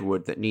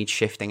deadwood that needs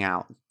shifting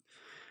out.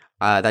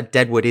 That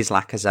deadwood is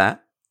Lacazette.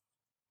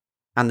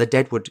 And the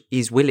deadwood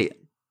is Willian.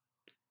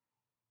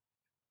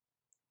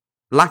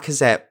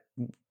 Lacazette,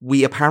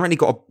 we apparently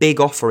got a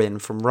big offer in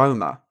from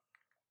Roma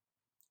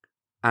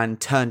and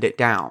turned it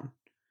down.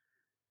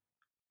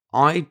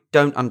 I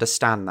don't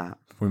understand that.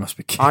 We must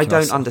be kidding I don't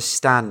ourselves.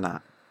 understand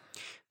that.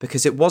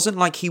 Because it wasn't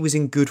like he was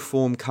in good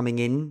form coming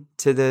in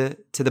to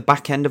the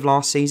back end of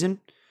last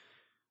season.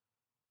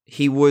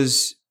 He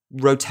was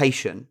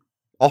rotation,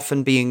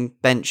 often being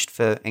benched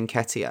for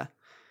Nketiah.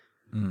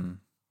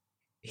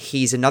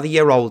 He's another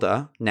year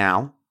older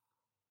now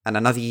and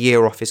another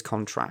year off his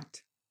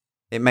contract.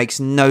 It makes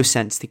no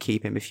sense to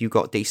keep him if you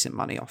got decent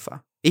money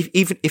offer.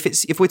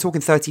 If we're talking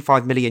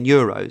 35 million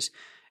euros,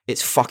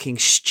 it's fucking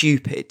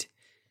stupid.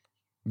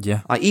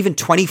 Yeah. Like even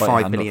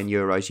 25 million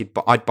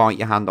euros, I'd bite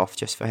your hand off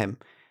just for him.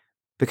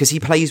 Because he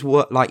plays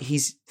like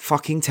he's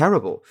fucking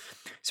terrible.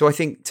 So I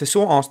think to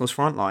sort Arsenal's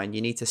front line,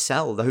 you need to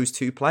sell those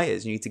two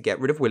players. You need to get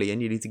rid of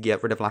Willian, you need to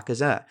get rid of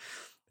Lacazette.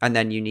 And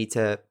then you need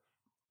to,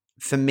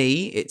 for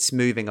me, it's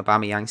moving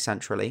Aubameyang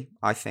centrally.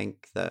 I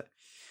think that,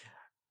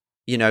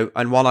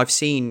 and while I've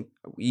seen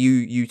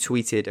you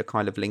tweeted a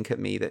kind of link at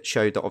me that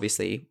showed that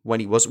obviously when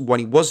he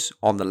was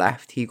on the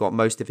left, he got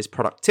most of his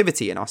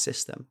productivity in our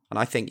system. And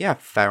I think, yeah,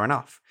 fair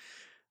enough.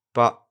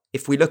 But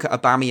if we look at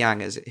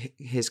Aubameyang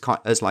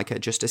as like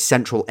just a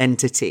central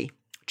entity,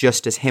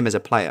 just as him as a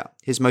player,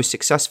 his most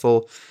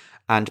successful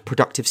and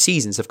productive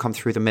seasons have come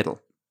through the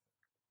middle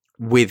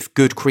with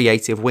good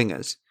creative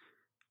wingers.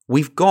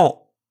 We've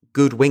got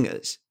good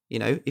wingers.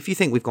 If you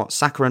think we've got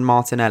Saka and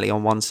Martinelli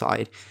on one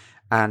side,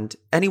 and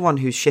anyone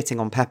who's shitting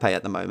on Pepe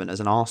at the moment as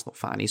an Arsenal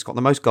fan, he's got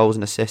the most goals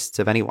and assists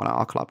of anyone at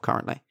our club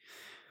currently.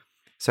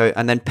 So,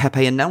 and then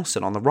Pepe and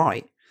Nelson on the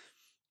right.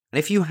 And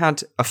if you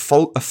had a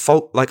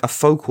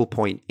focal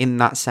point in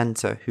that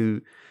centre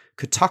who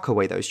could tuck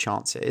away those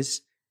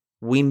chances,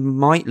 we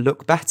might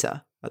look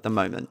better at the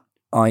moment.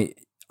 I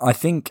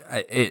think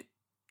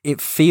it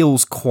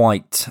feels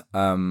quite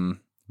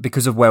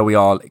because of where we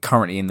are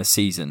currently in the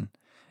season.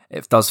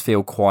 It does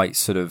feel quite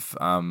sort of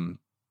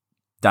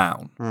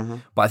down. Mm-hmm.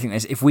 But I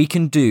think if we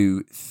can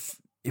do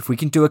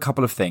a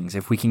couple of things,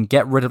 if we can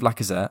get rid of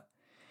Lacazette,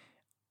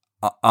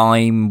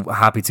 I'm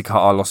happy to cut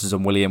our losses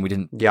on Willian. We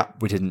didn't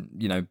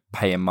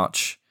pay him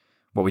much.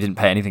 Well, we didn't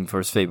pay anything for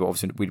his fee, but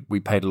obviously we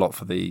paid a lot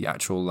for the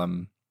actual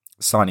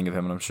signing of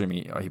him, and I'm sure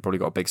he probably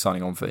got a big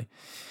signing on fee.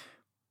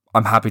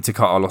 I'm happy to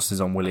cut our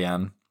losses on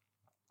Willian.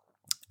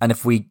 And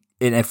if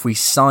we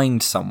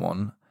signed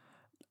someone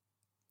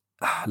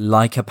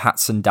like a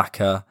Patson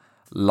Daka,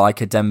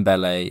 like a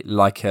Dembele,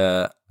 like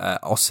a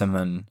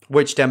Osimhen.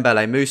 Which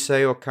Dembele,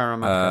 Musa or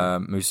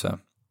Karamaka? Musa.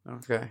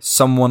 Okay.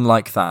 Someone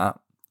like that.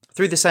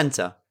 Through the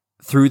centre?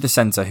 through the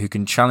centre who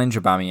can challenge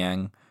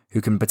Aubameyang,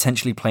 who can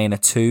potentially play in a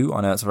 2.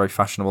 I know it's a very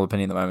fashionable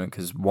opinion at the moment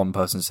because one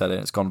person said it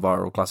and it's gone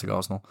viral, classic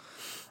Arsenal.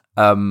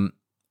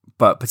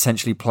 But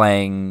potentially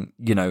playing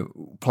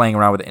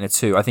around with it in a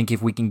 2. I think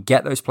if we can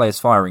get those players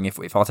firing, if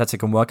Arteta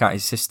can work out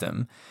his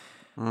system,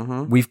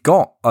 we've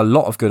got a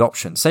lot of good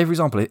options. Say, for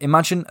example,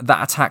 imagine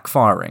that attack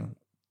firing.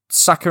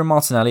 Saka and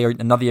Martinelli are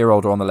another year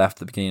older on the left at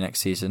the beginning of next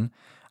season.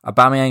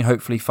 Aubameyang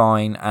hopefully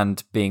fine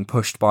and being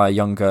pushed by a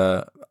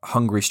younger,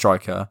 hungry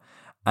striker,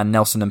 and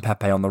Nelson and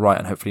Pepe on the right,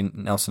 and hopefully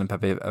Nelson and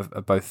Pepe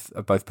are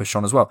both pushed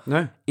on as well.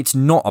 No, it's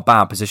not a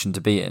bad position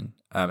to be in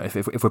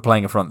if we're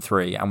playing a front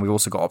 3, and we've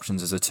also got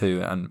options as a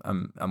 2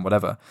 and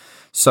whatever.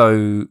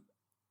 So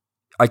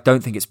I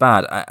don't think it's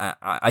bad.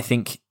 I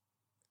think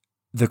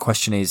the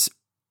question is,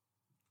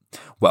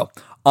 well,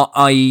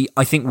 I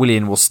think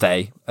Willian will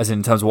stay, as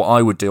in terms of what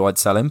I would do, I'd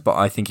sell him, but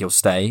I think he'll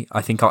stay.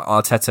 I think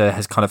Arteta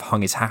has kind of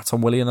hung his hat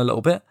on Willian a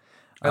little bit.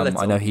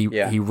 I know he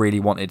really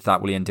wanted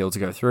that Willian deal to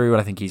go through,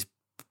 and I think he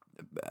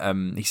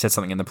said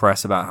something in the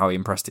press about how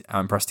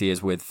impressed he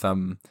is with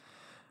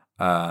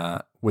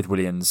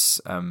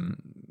Willian's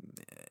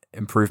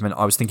improvement.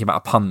 I was thinking about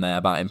a pun there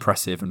about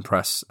impressive and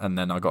press, and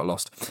then I got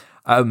lost.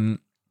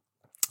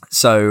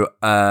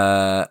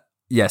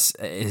 Yes,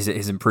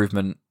 his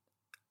improvement.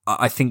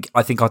 I think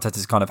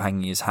Arteta's kind of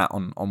hanging his hat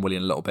on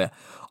Willian a little bit.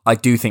 I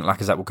do think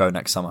Lacazette will go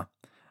next summer,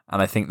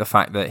 and I think the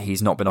fact that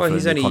he's not been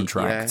offered a new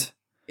contract.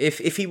 Yeah.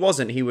 If he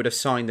wasn't, he would have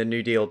signed a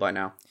new deal by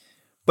now.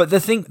 But the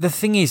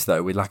thing is,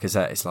 though, with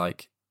Lacazette, it's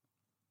like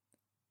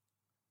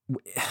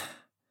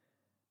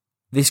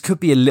this could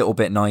be a little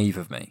bit naive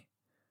of me,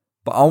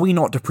 but are we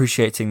not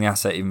depreciating the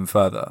asset even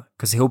further?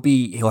 Because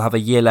he'll have a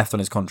year left on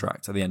his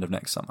contract at the end of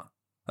next summer,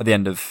 at the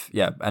end of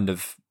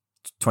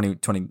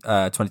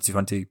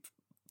 2020.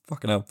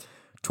 Fucking hell,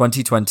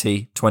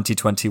 2020,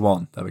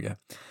 2021. There we go.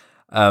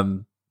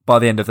 By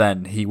the end of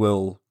then, he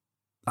will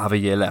have a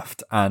year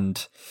left,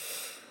 and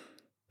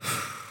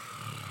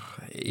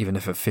even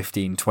if a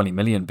 15, 20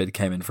 million bid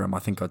came in for him, I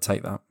think I'd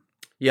take that.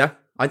 Yeah,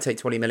 I'd take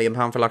 £20 million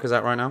for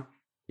Lacazette right now.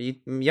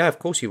 Yeah, of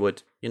course you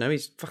would. You know,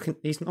 he's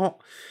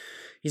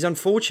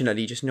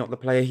unfortunately just not the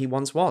player he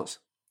once was.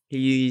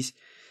 I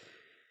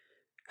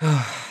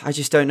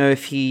just don't know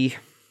if he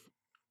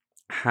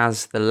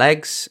has the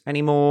legs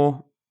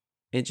anymore.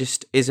 It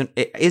just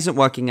isn't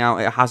working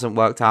out. It hasn't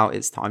worked out.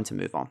 It's time to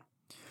move on.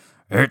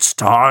 It's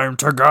time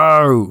to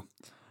go.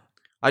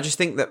 I just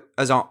think that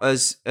as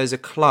a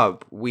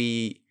club,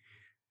 we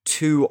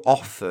too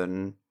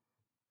often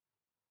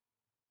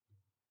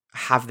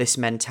have this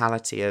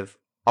mentality of,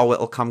 oh,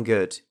 it'll come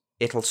good,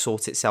 it'll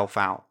sort itself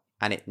out,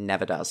 and it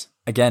never does.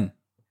 Again,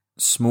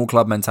 small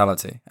club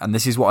mentality, and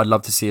this is what I'd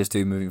love to see us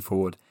do moving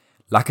forward.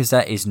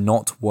 Lacazette is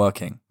not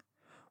working.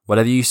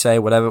 Whatever you say,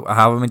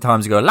 however many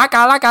times you go,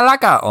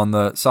 Laka on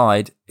the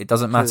side, it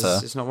doesn't matter.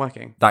 It's not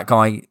working. That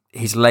guy,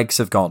 his legs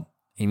have gone.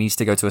 He needs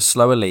to go to a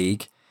slower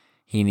league.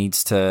 He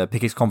needs to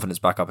pick his confidence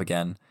back up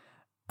again.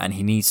 And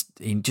he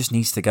just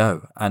needs to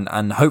go.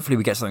 And hopefully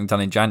we get something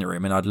done in January. I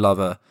mean, I'd love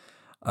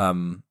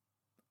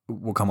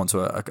we'll come on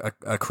to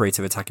a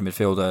creative attacking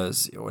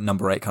midfielder, or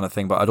number 8 kind of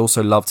thing. But I'd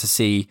also love to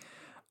see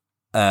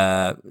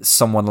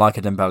someone like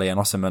a Dembele, an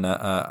Osimhen,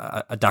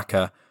 a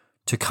Daka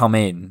to come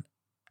in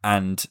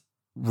and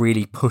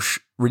really push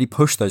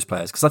those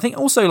players, because I think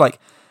also, like,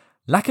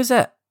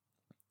 Lacazette,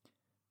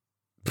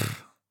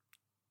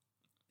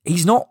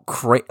 he's not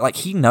like,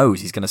 he knows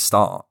he's going to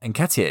start, and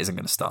Nketiah isn't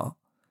going to start.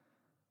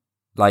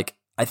 Like,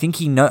 I think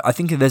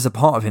there's a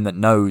part of him that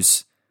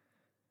knows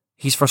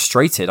he's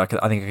frustrated. I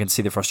think I can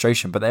see the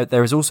frustration, but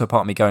there is also a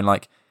part of me going,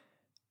 like,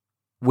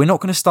 we're not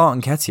going to start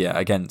Nketiah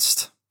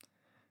against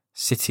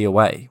City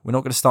away. We're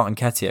not going to start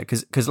Nketiah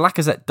because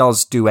Lacazette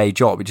does do a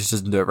job. He just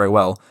doesn't do it very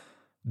well,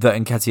 that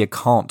Nketiah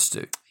can't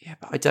do. Yeah,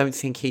 but I don't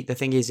think the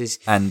thing is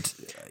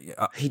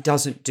he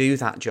doesn't do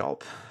that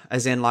job.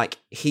 They're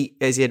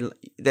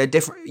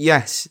different.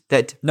 Yes,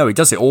 no, he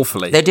does it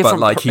awfully. They're different.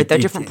 But they're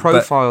different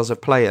profiles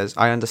of players.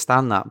 I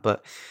understand that,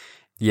 but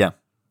yeah,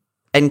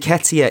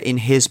 Nketiah in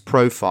his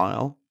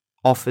profile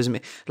offers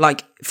me,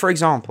 like, for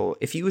example,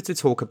 if you were to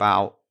talk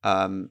about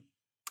Nemanja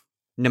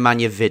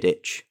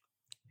Vidic,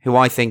 who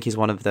I think is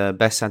one of the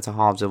best centre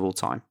halves of all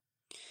time,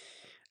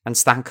 and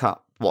stack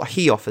up what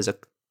he offers a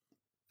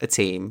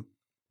team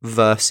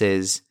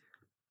versus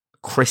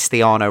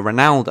Cristiano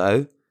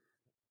Ronaldo,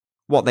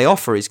 what they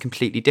offer is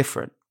completely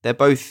different. They're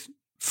both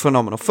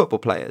phenomenal football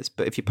players,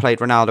 but if you played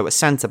Ronaldo at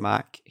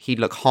centre-back, he'd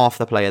look half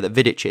the player that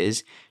Vidic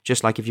is,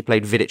 just like if you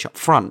played Vidic up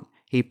front,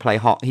 he'd be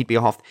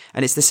a half.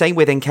 And it's the same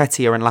with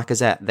Nketiah and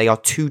Lacazette. They are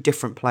two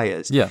different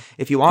players. Yeah.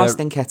 If you asked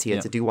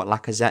Nketiah to do what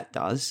Lacazette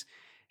does,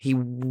 he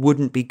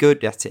wouldn't be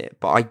good at it,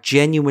 but I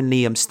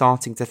genuinely am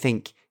starting to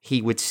think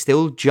he would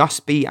still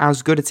just be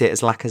as good at it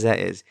as Lacazette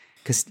is.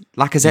 Because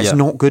Lacazette's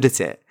not good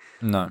at it.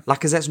 No.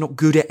 Lacazette's not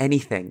good at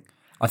anything.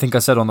 I think I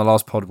said on the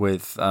last pod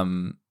with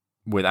Aaron,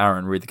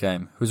 Read the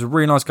Game, who's a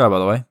really nice guy, by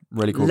the way.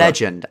 Really cool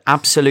legend. Guy.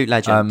 Absolute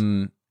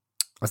legend.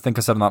 I think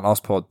I said on that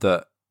last pod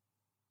that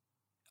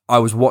I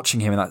was watching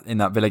him in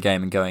that Villa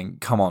game and going,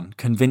 come on,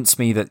 convince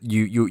me that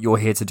you're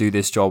here to do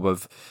this job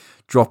of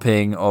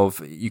dropping,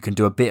 of you can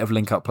do a bit of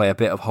link up play, a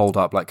bit of hold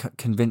up, like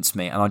convince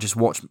me. And I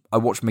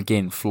watched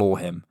McGinn floor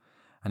him,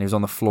 and he was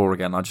on the floor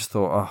again. I just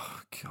thought,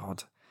 oh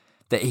God,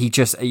 that he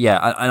just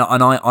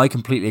and I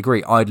completely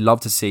agree. I'd love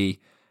to see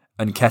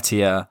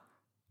Nketiah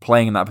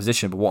playing in that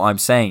position, but what I'm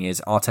saying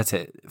is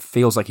Arteta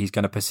feels like he's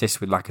going to persist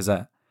with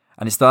Lacazette,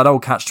 and it's that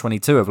old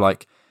catch-22 of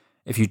like,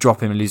 if you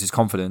drop him and lose his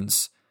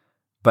confidence,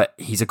 but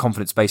he's a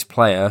confidence-based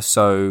player,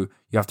 so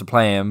you have to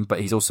play him, but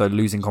he's also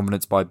losing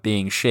confidence by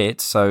being shit.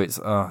 So it's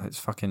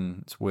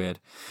weird.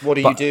 What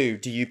do you do?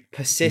 Do you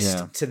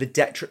persist to the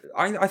detriment?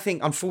 I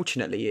think,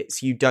 unfortunately,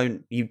 it's you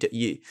do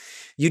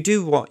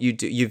what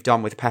you've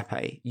done with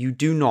Pepe. You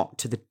do not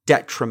to the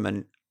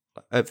detriment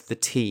of the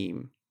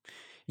team.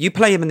 You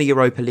play him in the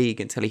Europa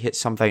League until he hits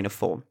some vein of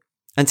form,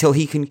 until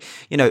he can.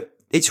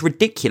 It's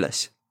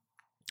ridiculous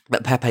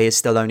that Pepe is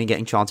still only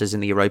getting chances in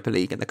the Europa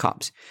League and the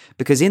Cups.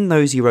 Because in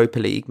those Europa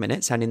League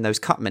minutes and in those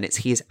Cup minutes,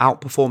 he is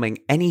outperforming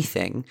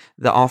anything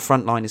that our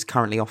front line is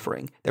currently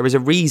offering. There is a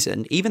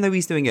reason, even though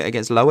he's doing it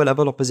against lower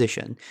level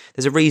opposition,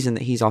 there's a reason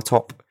that he's our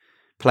top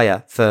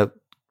player for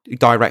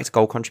direct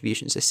goal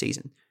contributions this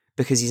season.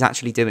 Because he's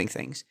actually doing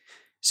things.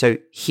 So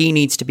he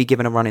needs to be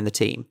given a run in the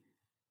team.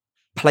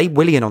 Play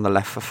Willian on the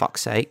left, for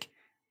fuck's sake.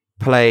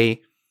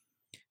 Play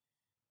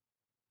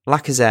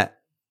Lacazette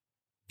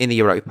in the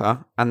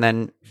Europa, and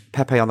then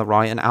Pepe on the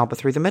right and Alba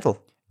through the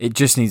middle. It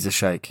just needs a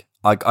shake.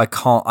 I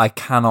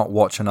cannot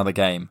watch another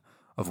game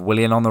of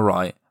Willian on the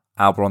right,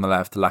 Alba on the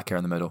left, Lacazette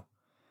in the middle.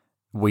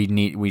 We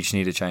just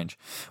need a change.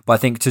 But I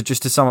think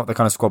to sum up the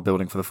kind of squad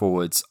building for the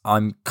forwards,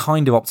 I'm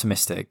kind of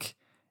optimistic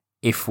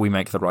if we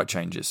make the right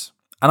changes.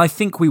 And I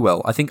think we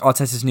will. I think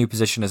Arteta's new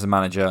position as a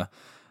manager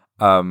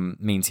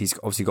means he's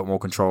obviously got more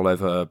control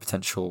over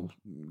potential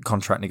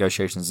contract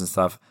negotiations and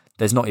stuff.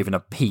 There's not even a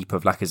peep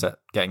of Lacazette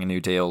getting a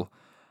new deal.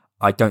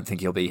 I don't think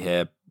he'll be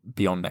here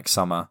beyond next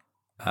summer.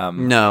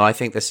 No, I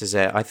think this is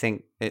it. I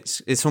think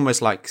it's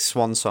almost like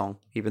swan song,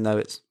 even though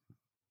it's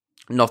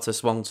not a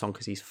swan song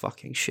because he's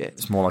fucking shit.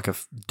 It's more like a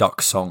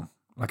duck song,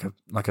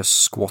 like a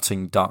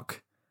squatting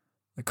duck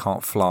that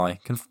can't fly.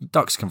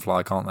 Ducks can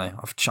fly, can't they?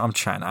 I'm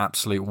chatting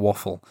absolute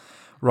waffle.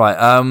 Right.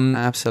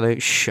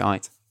 Absolute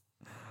shite.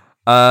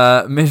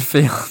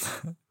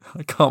 Midfield.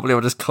 I can't believe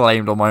I just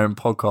claimed on my own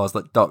podcast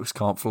that ducks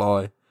can't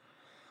fly.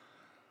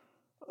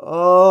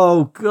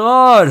 Oh,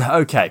 God.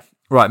 Okay.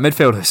 Right,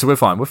 midfielders. So we're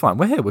fine.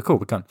 We're here. We're cool.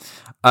 We're done.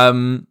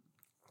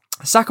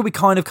 Saka we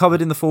kind of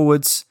covered in the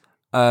forwards.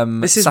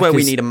 This is where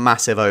we need a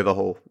massive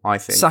overhaul, I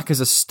think. Saka's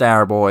a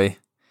star boy.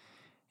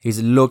 He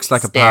looks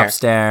like a pap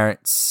star.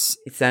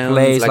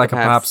 Plays like a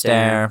pap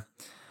star.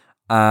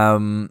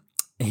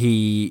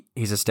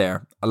 He's a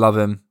star. I love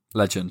him.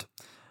 Legend.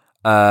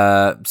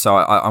 So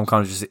I'm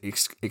kind of just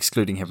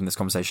excluding him from this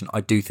conversation.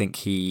 I do think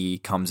he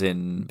comes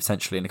in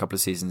potentially in a couple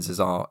of seasons in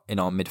our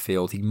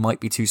midfield. He might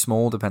be too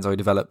small, depends how he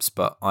develops,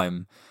 but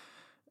whatever.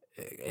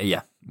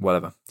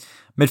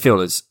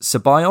 Midfielders: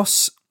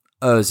 Ceballos,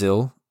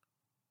 Ozil,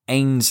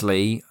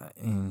 Ainsley.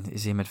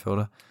 Is he a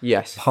midfielder?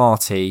 Yes.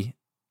 Partey,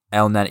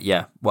 El Neni.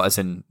 Yeah. What, as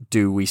in,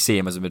 do we see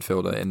him as a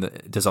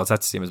midfielder? Does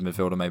Arteta see him as a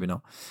midfielder? Maybe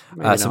not.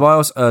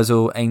 Ceballos,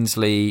 Ozil,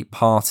 Ainsley,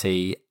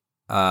 Partey.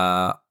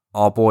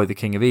 Our boy, the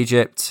King of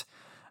Egypt,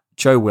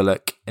 Joe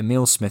Willock,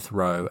 Emile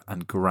Smith-Rowe,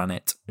 and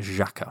Granit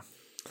Xhaka.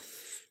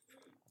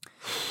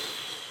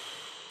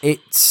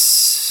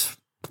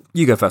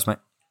 You go first, mate.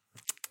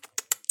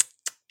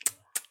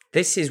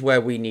 This is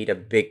where we need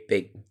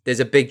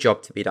there's a big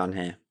job to be done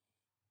here.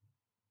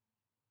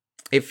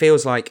 It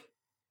feels like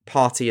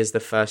Partey is the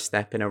first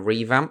step in a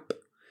revamp.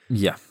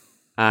 Yeah.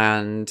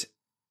 And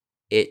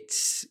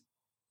it's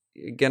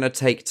going to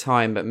take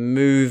time, but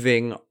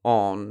moving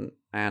on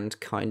and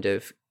kind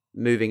of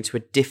moving to a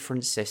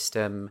different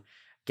system,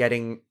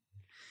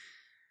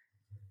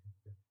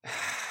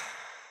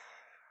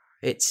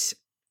 it's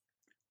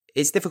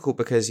difficult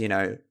because,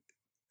 I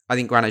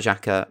think Granit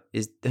Xhaka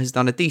has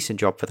done a decent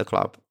job for the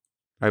club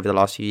over the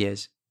last few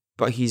years,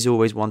 but he's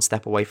always one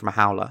step away from a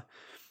howler,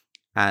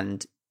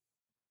 and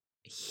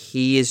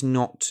he is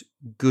not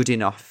good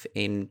enough,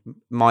 in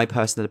my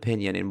personal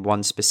opinion, in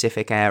one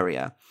specific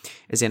area.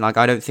 As in,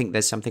 I don't think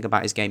there's something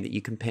about his game that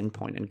you can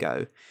pinpoint and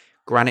go,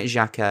 Granit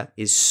Xhaka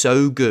is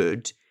so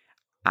good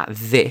at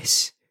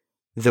this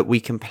that we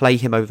can play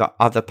him over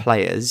other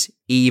players,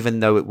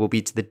 even though it will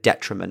be to the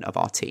detriment of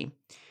our team.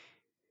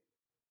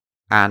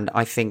 And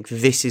I think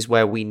this is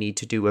where we need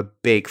to do a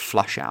big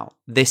flush out.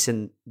 This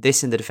in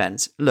the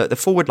defence. Look, the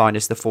forward line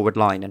is the forward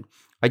line. And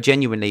I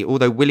genuinely,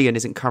 although Willian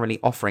isn't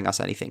currently offering us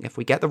anything, if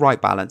we get the right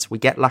balance, we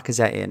get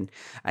Lacazette in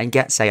and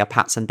get, say, a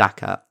Patson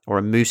Daka or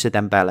a Moussa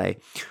Dembele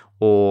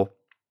or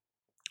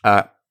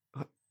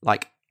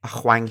like a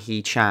Hwang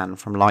Hee-chan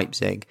from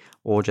Leipzig,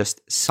 or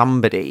just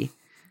somebody.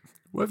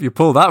 Where have you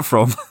pulled that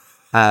from?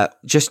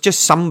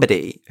 Just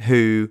somebody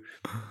who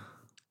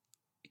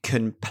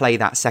can play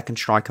that second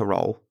striker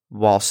role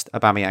whilst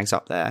Aubameyang's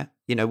up there.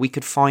 We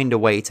could find a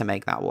way to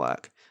make that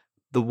work.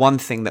 the one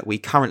thing that we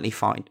currently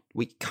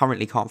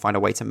can't find a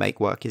way to make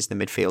work is the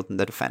midfield and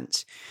the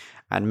defence.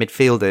 And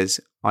midfielders,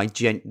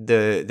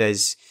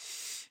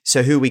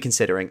 so who are we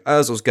considering?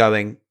 Ozil's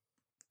going,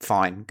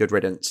 fine, good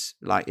riddance.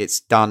 Like, it's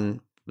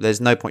done.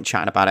 There's no point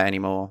chatting about it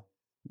anymore.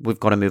 We've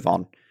got to move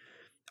on.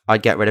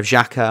 I'd get rid of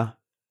Xhaka.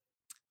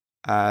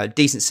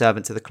 Decent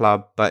servant to the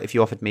club, but if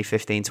you offered me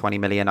 15, 20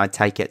 million, I'd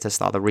take it to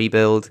start the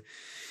rebuild.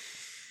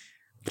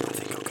 I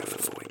think he'll go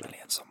for 40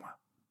 million somewhere.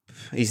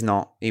 He's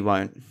not. He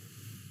won't.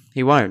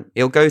 He'll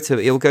go to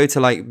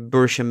like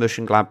Borussia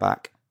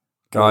Mönchengladbach.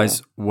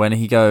 Guys, when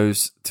he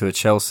goes to a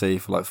Chelsea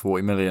for like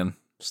 40 million,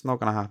 it's not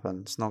going to happen.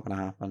 It's not going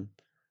to happen.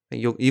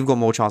 You've got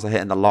more chance of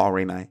hitting the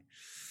lottery, mate.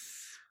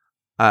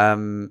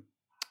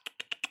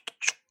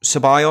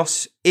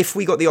 Ceballos, if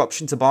we got the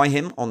option to buy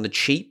him on the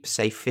cheap,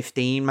 say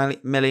 15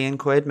 million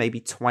quid, maybe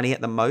 20 at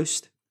the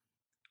most,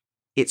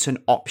 it's an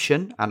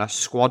option and a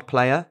squad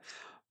player.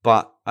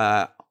 But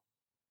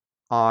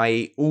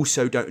I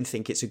also don't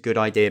think it's a good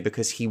idea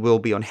because he will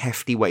be on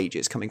hefty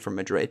wages coming from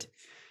Madrid.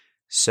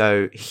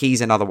 So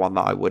he's another one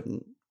that I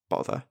wouldn't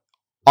bother.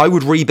 I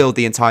would rebuild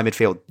the entire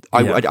midfield.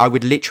 I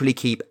would literally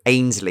keep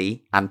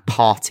Ainsley and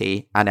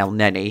Partey and El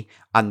Neni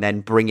and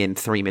then bring in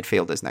 3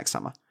 midfielders next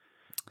summer.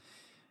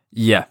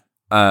 Yeah.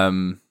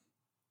 In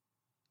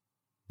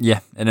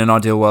an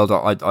ideal world,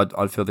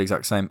 I'd feel the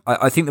exact same.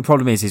 I think the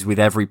problem is with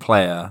every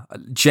player,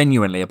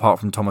 genuinely, apart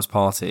from Thomas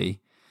Partey,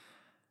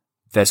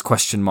 there's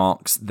question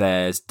marks,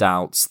 there's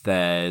doubts,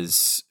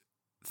 there's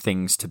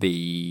things to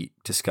be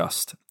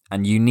discussed.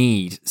 And you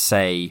need,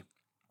 say,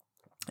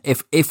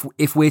 if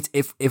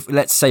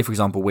let's say, for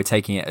example, we're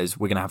taking it as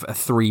we're going to have a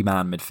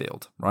 3-man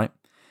midfield, right?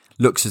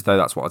 Looks as though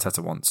that's what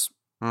Arteta wants.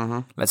 Mm-hmm.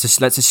 Let's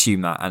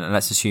assume that, and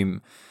let's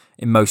assume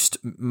in most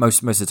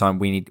of the time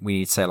we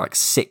need say like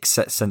 6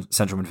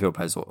 central midfield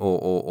players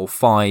or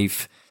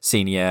 5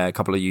 senior, a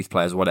couple of youth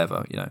players, or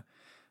whatever. You know,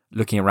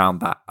 looking around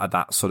that at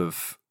that sort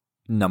of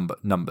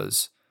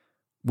numbers,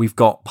 we've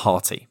got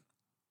Partey.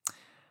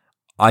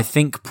 I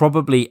think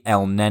probably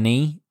El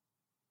Neni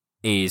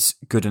is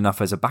good enough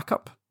as a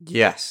backup.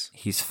 Yes.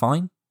 He's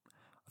fine.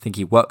 I think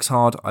he works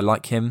hard. I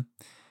like him.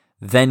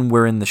 Then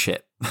we're in the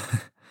shit.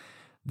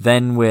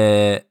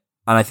 And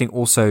I think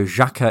also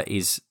Xhaka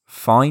is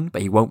fine,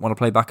 but he won't want to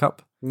play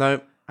backup.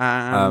 No.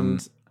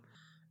 And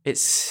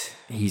this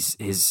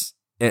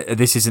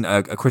isn't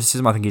a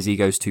criticism. I think his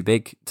ego's too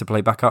big to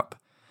play backup.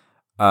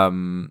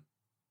 And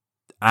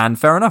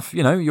fair enough.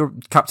 You know, you're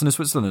captain of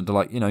Switzerland.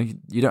 Like, you know,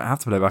 you don't have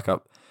to play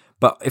backup.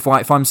 But if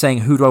I'm saying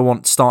who do I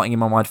want starting in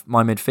my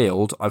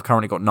midfield, I've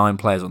currently got 9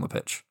 players on the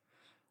pitch.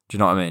 Do you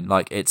know what I mean?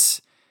 Like, it's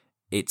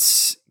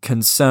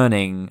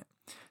concerning.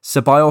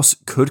 Ceballos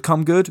could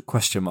come good,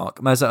 question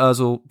mark. Mesut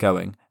Ozil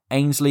going.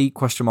 Ainsley,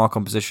 question mark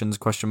on positions,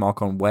 question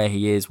mark on where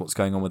he is, what's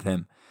going on with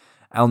him.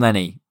 El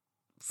Neni,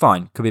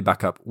 fine, could be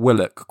backup.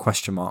 Willock,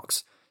 question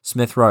marks.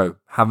 Smith Rowe,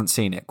 haven't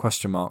seen it,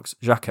 question marks.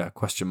 Xhaka,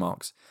 question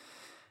marks.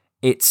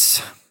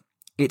 It's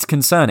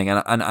concerning,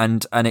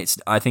 and it's.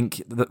 I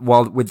think that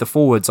while with the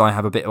forwards, I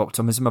have a bit of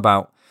optimism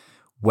about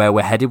where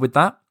we're headed with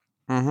that.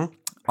 Mm-hmm.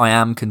 I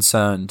am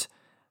concerned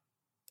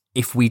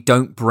if we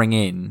don't bring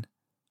in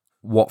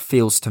what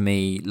feels to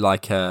me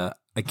like a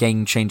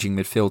game-changing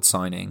midfield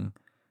signing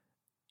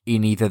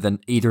in either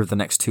of the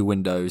next 2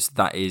 windows.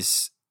 That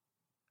is,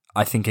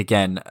 I think,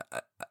 again,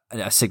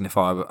 a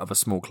signifier of a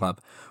small club.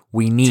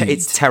 We need.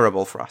 It's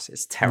terrible for us.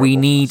 It's terrible. We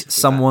need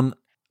someone.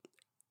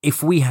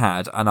 If we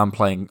had, and I'm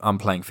playing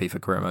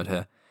FIFA career mode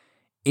here.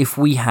 If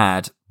we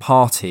had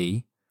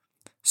Partey,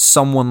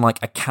 someone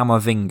like a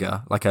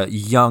Camavinga, like a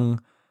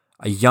young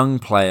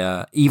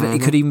player, even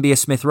it could even be a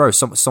Smith Rowe,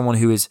 someone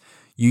who is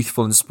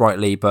youthful and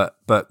sprightly, but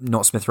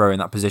not Smith Rowe in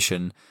that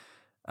position.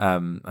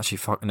 Actually,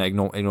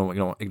 ignore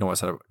what I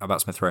said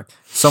about Smith Rowe.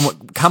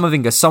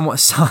 Camavinga,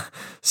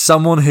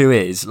 someone who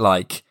is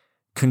like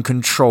can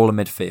control a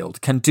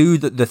midfield, can do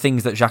the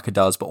things that Xhaka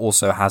does, but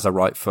also has a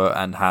right foot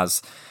and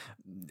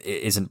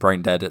isn't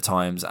brain dead at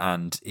times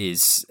and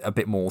is a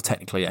bit more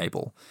technically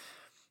able.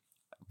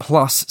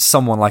 Plus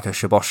someone like a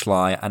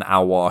Szoboszlai and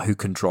Aouar who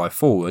can drive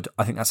forward.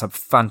 I think that's a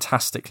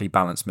fantastically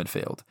balanced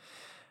midfield.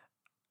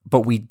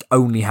 But we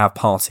only have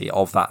Partey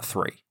of that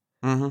 3.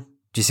 Mm-hmm. Do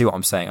you see what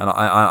I'm saying? And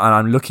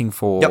I'm looking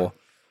for. Yep.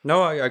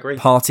 No, I agree.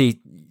 Partey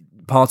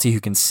who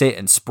can sit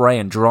and spray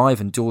and drive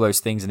and do all those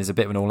things and is a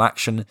bit of an all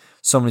action.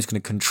 Someone who's going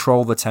to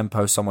control the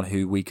tempo. Someone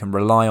who we can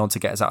rely on to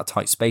get us out of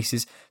tight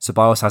spaces.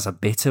 Ceballos has a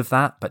bit of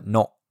that, but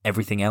not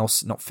everything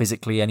else. Not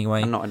physically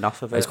anyway. And not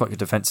enough of it. It's quite good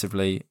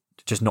defensively,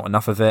 just not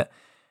enough of it.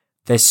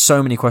 There's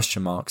so many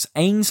question marks.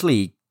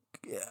 Ainsley,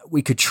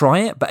 we could try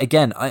it, but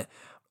again,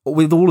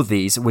 with all of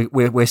these,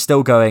 we're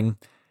still going.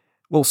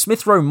 Well,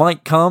 Smith Rowe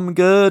might come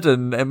good,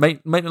 and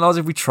Maitland Niles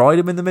if we tried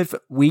him in the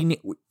midfield.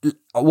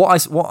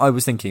 What I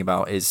was thinking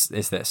about is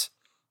this: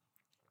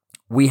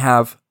 we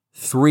have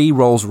 3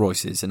 Rolls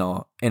Royces in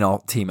our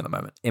team at the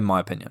moment, in my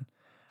opinion,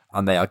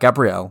 and they are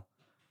Gabriel,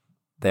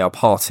 they are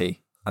Partey,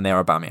 and they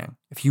are Aubameyang.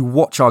 If you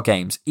watch our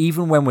games,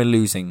 even when we're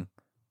losing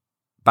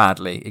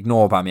badly,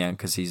 ignore Aubameyang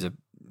because he's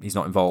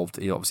not involved.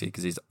 Obviously,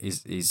 because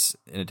he's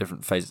in a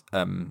different phase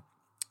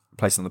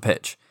place on the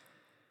pitch.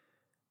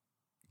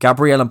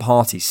 Gabriel and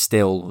Partey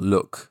still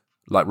look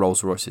like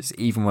Rolls Royces,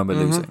 even when we're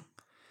losing.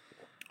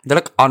 They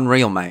look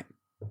unreal, mate.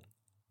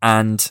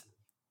 And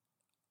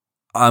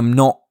I'm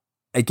not.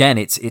 Again,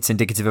 it's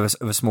indicative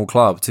of a small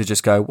club to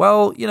just go,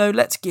 well,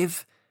 let's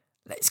give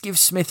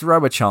Smith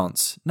Rowe a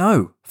chance.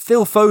 No,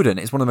 Phil Foden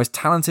is one of the most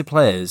talented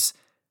players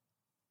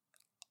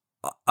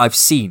I've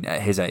seen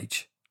at his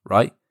age,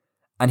 right?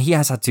 And he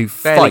has had to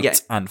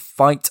fight and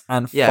fight.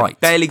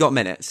 Barely got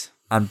minutes.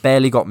 And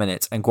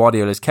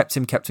Guardiola's kept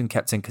him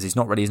because he's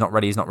not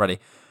ready.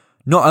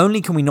 Not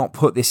only can we not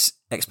put this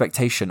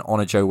expectation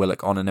on a Joe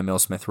Willock, on an Emil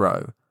Smith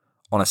Rowe,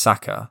 on a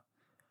Saka,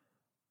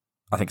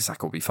 I think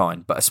Saka will be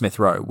fine, but a Smith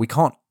Rowe, we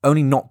can't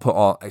only not put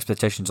our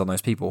expectations on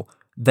those people.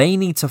 They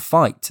need to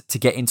fight to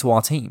get into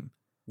our team.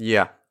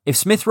 Yeah. If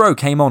Smith Rowe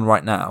came on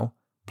right now,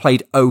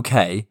 played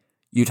okay,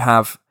 you'd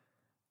have,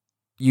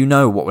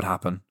 what would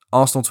happen.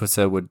 Arsenal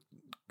Twitter would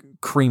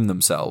cream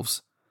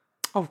themselves.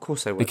 Oh, of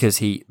course they would. Because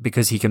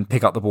he can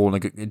pick up the ball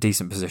in a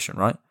decent position,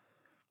 right?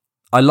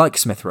 I like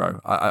Smith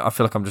Rowe. I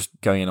feel like I'm just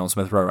going in on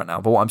Smith Rowe right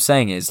now. But what I'm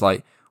saying is,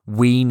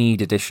 we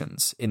need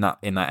additions in that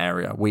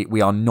area.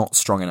 We are not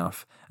strong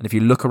enough. And if you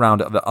look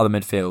around at the other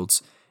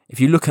midfields, if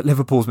you look at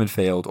Liverpool's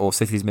midfield or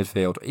City's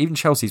midfield, or even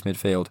Chelsea's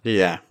midfield,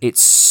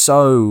 it's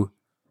so...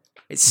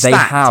 It's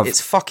stacked.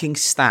 It's fucking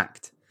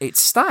stacked. It's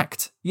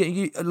stacked.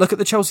 You look at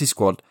the Chelsea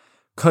squad.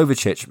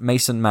 Kovacic,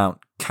 Mason Mount,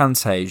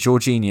 Kante,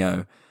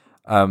 Jorginho.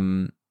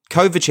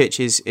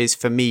 Kovacic is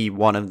for me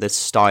one of the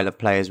style of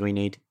players we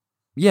need.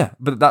 Yeah,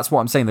 but that's what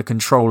I'm saying, the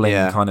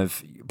controlling kind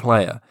of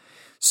player.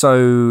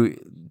 So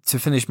to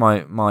finish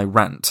my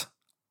rant,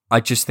 I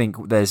just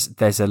think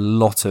there's a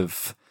lot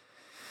of...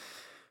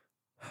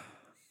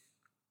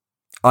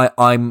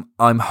 I'm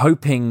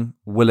hoping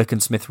Willock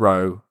and Smith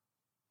Rowe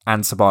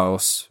and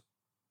Ceballos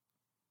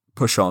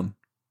push on,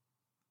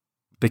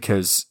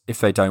 because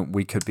if they don't,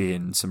 we could be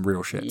in some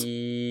real shit.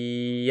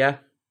 Yeah,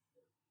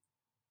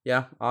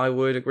 I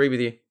would agree with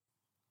you.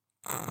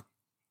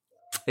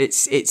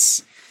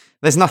 It's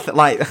there's nothing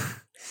like...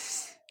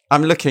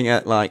 I'm looking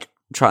at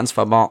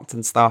Transfermarkt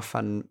and stuff,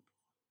 and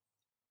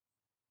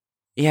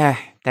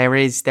there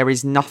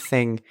is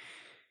nothing.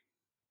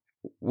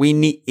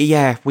 We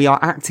are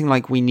acting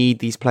like we need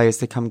these players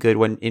to come good,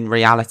 when in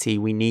reality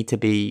we need to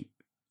be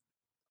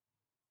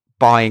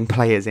buying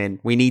players in.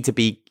 We need to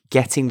be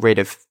getting rid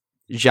of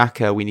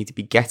Xhaka. We need to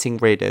be getting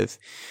rid of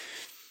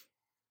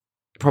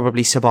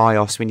probably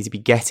Ceballos. We need to be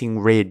getting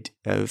rid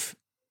of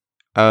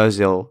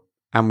Ozil,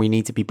 and we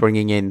need to be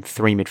bringing in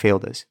 3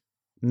 midfielders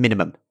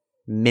minimum.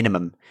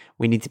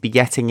 We need to be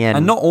getting in,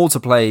 and not all to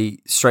play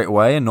straight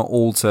away, and not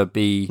all to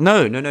be...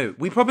 No.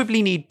 We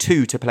probably need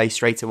 2 to play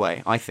straight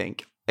away, I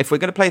think. If we're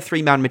going to play a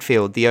 3-man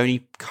midfield, the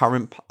only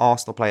current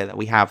Arsenal player that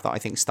we have that I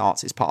think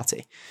starts is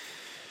Partey.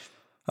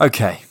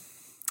 Okay.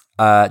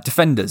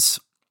 Defenders.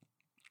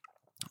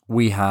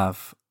 We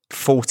have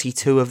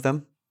 42 of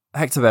them.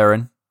 Hector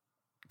Bellerin,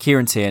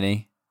 Kieran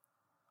Tierney,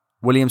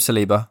 William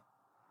Saliba,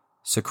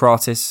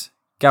 Sokratis,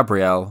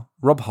 Gabriel,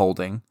 Rob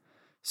Holding,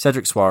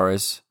 Cedric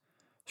Suarez,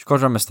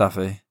 Shkodran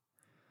Mustafi.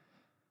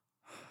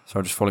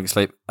 Sorry, I'm just falling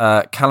asleep.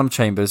 Callum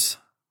Chambers,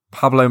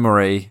 Pablo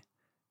Mari,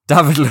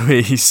 David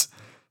Luiz,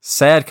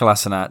 Sead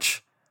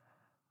Kolasinac,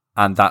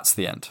 and that's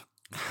the end.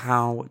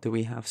 How do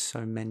we have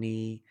so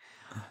many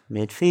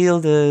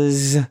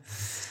midfielders?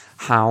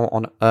 How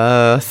on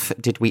earth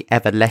did we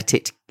ever let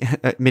it...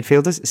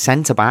 midfielders?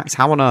 Centre-backs?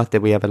 How on earth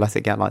did we ever let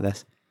it get like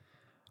this?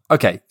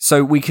 Okay,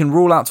 so we can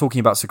rule out talking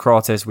about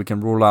Sokratis, we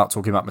can rule out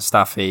talking about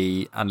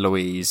Mustafi and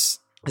Luiz.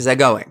 Because they're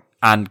going.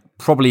 And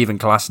probably even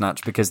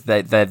Kolasinac, because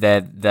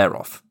they're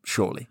off.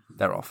 Surely,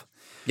 they're off.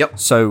 Yep.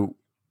 So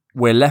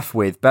we're left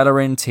with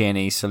Bellerin,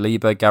 Tierney,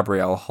 Saliba,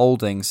 Gabriel,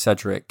 Holding,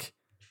 Cedric,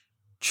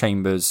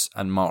 Chambers,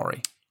 and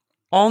Mari.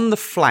 On the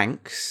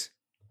flanks,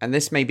 and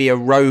this may be a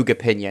rogue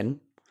opinion,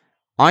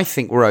 I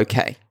think we're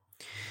okay.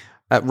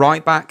 At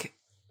right back,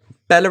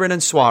 Bellerin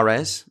and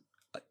Suarez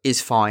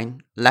is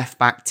fine. Left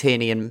back,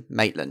 Tierney and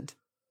Maitland,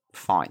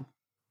 fine.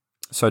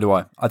 So do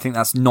I. I think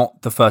that's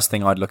not the first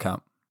thing I'd look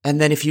at.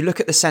 And then if you look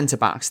at the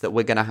centre-backs that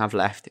we're going to have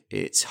left,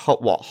 it's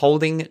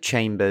Holding,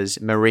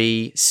 Chambers,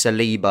 Marie,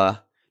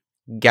 Saliba,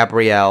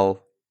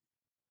 Gabriel.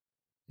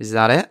 Is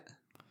that it?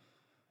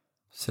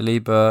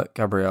 Saliba,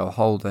 Gabriel,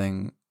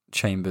 Holding,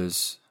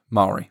 Chambers,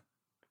 Mari.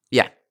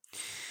 Yeah.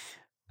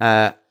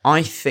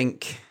 I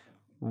think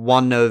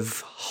one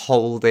of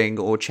Holding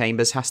or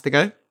Chambers has to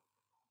go.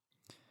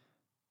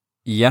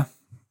 Yeah.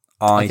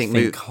 I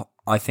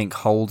think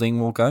Holding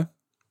will go.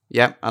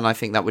 Yeah, and I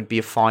think that would be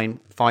a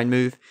fine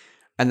move.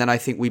 And then I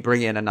think we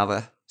bring in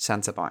another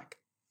centre-back.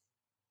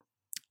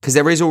 Because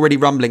there is already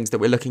rumblings that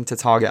we're looking to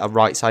target a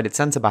right-sided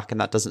centre-back,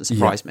 and that doesn't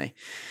surprise me.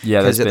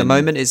 Yeah, because at the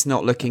moment it's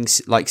not looking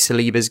like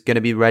Saliba's going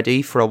to be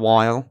ready for a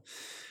while.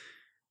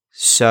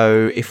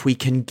 So if we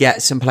can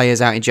get some players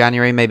out in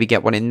January, maybe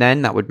get one in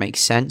then, that would make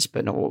sense.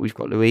 But not what we've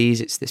got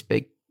Luiz. It's this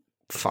big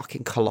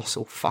fucking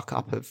colossal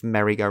fuck-up of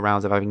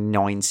merry-go-rounds of having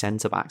 9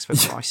 centre-backs, for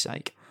Christ's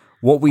sake.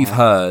 What we've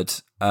heard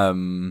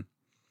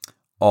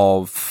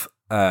of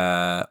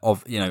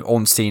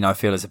Ornstein, I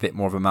feel, is a bit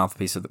more of a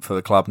mouthpiece for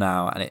the club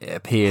now, and it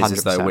appears 100%.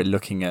 as though we're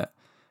looking at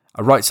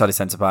a right-sided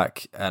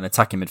centre-back, an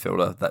attacking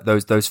midfielder. That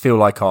those feel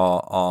like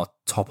our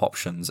top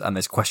options, and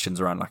there's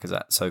questions around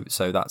Lacazette.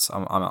 So that's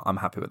I'm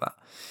happy with that.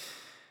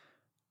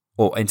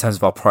 Or in terms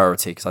of our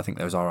priority, because I think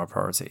those are our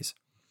priorities.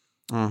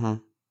 Mm-hmm.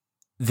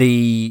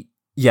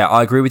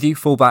 I agree with you.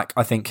 Fullback,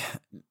 I think.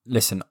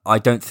 Listen, I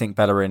don't think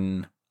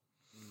Bellerin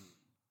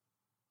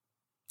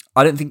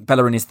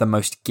is the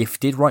most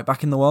gifted right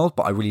back in the world,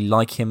 but I really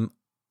like him,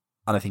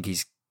 and I think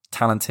he's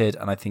talented,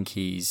 and I think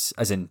he's,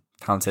 as in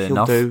talented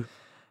enough.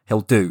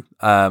 He'll do.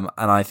 And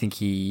I think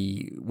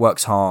he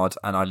works hard,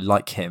 and I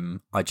like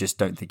him. I just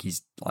don't think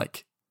he's I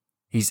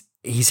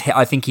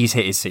think he's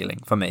hit his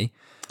ceiling for me.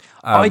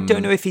 I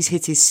don't know if he's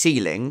hit his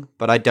ceiling,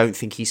 but I don't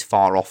think he's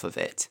far off of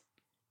it.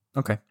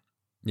 Okay.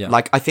 Yeah.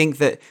 Like, I think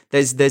that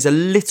there's a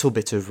little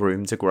bit of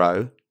room to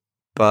grow,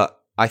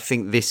 but I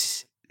think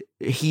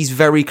he's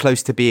very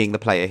close to being the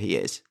player he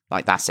is.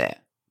 Like, that's it.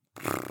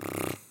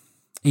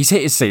 He's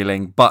hit his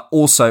ceiling, but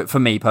also, for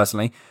me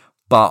personally,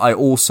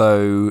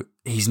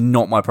 he's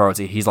not my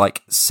priority. He's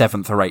like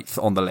 7th or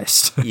 8th on the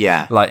list.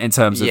 Yeah. Like, in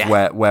terms of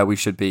where we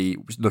should be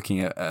looking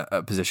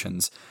at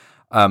positions.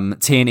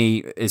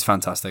 Tierney is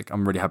fantastic.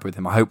 I'm really happy with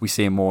him. I hope we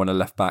see him more in a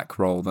left back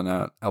role than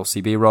a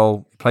LCB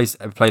role.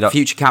 Played up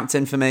future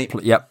captain for me.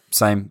 Yep,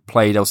 same.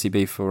 Played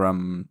LCB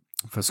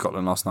for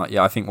Scotland last night.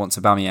 Yeah, I think once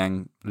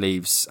Aubameyang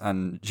leaves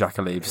and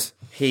Xhaka leaves,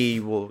 he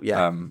will.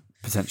 Yeah,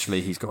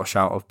 potentially he's got a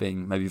shout of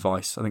being maybe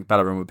vice. I think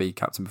Bellerin would be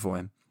captain before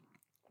him.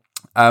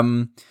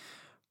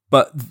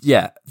 But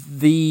yeah,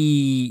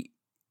 the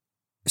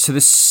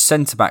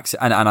centre backs,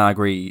 and I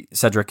agree.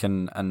 Cedric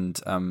and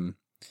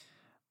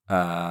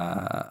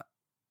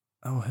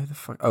who the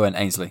fuck? Oh, and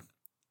Ainsley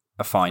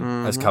are fine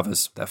as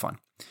covers. They're fine.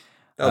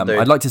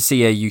 I'd like to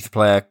see a youth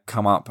player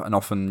come up, and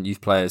often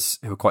youth players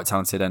who are quite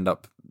talented end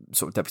up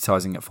sort of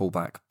deputising at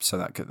fullback. So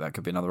that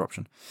could be another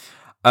option.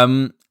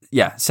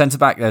 Centre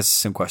back. There's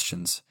some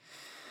questions.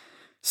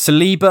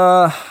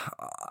 Saliba,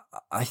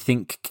 I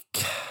think,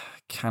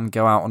 can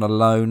go out on a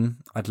loan.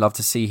 I'd love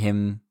to see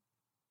him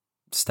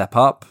step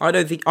up. I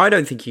don't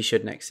think he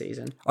should next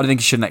season. I don't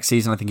think he should next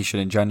season. I think he should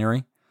in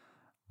January.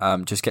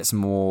 Just get some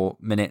more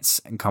minutes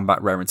and come back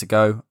raring to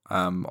go.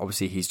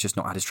 Obviously, he's just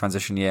not had his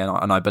transition year,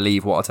 and I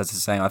believe what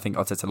Arteta's saying. I think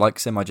Arteta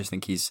likes him. I just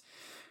think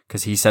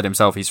because he said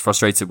himself he's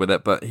frustrated with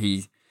it, but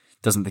he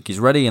doesn't think he's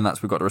ready, and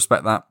we've got to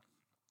respect that.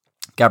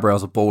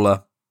 Gabriel's a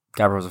baller.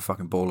 Gabriel's a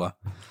fucking baller.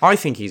 I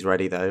think he's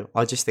ready, though.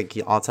 I just think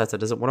Arteta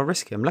doesn't want to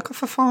risk him. Look at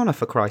Fofana,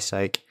 for Christ's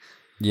sake.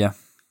 Yeah.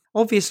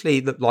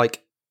 Obviously,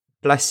 bless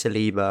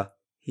Saliba,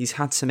 he's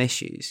had some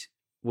issues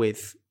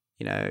with,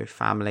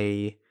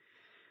 family,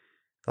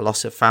 the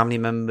loss of family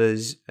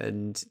members,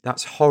 and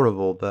that's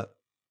horrible, but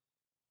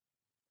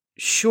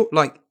sure,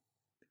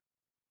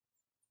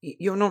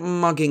 you're not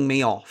mugging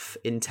me off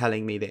in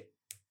telling me that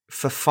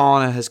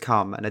Fofana has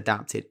come and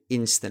adapted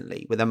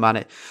instantly with a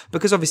manager.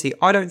 Because obviously,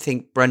 I don't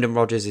think Brendan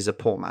Rodgers is a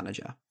poor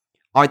manager.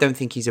 I don't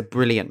think he's a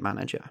brilliant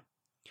manager.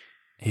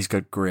 He's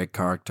got great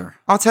character.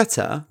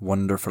 Arteta,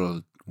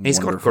 wonderful. He's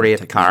got great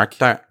technique.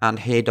 Character, and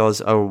he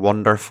does a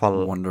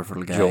wonderful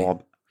guy.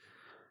 Job.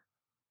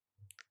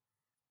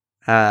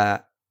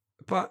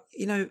 But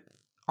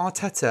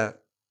Arteta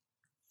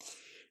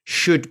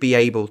should be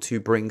able to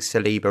bring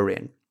Saliba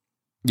in.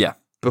 Yeah.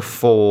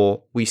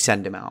 Before we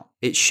send him out.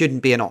 It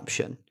shouldn't be an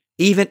option.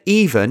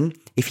 Even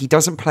if he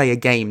doesn't play a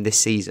game this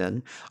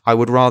season, I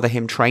would rather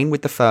him train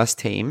with the first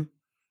team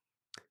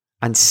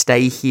and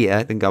stay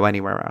here than go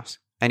anywhere else.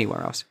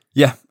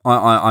 Yeah,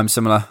 I'm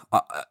similar.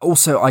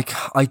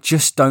 I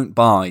just don't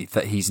buy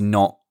that he's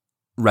not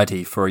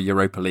ready for a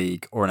Europa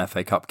League or an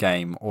FA Cup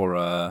game or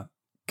a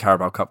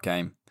Carabao Cup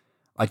game.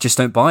 I just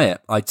don't buy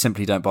it. I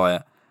simply don't buy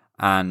it.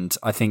 And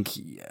I think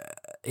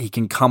he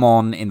can come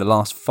on in the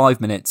last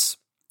 5 minutes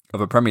of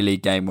a Premier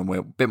League game when we're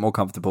a bit more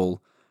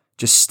comfortable.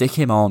 Just stick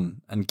him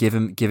on and give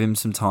him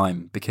some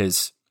time,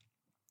 because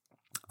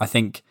I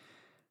think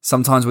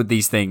sometimes with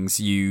these things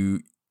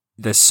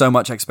there's so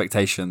much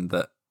expectation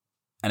that,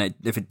 and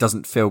if it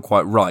doesn't feel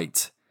quite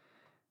right,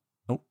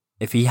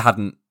 if he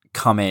hadn't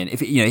come in, if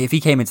he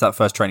came into that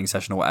first training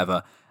session or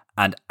whatever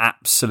and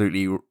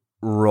absolutely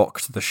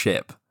rocked the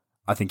ship,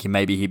 I think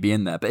he'd be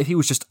in there. But if he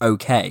was just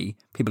okay,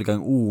 people are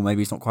going, "Oh,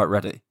 maybe he's not quite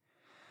ready,"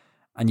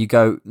 and you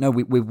go, "No,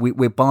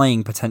 we're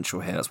buying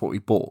potential here. That's what we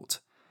bought."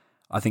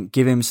 I think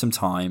give him some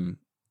time,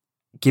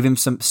 give him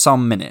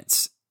some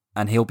minutes,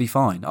 and he'll be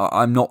fine.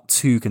 I'm not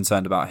too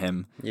concerned about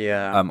him.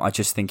 Yeah. I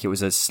just think it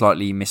was a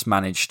slightly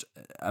mismanaged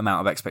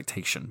amount of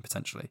expectation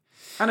potentially,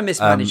 and a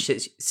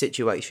mismanaged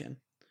situation.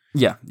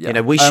 Yeah.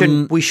 We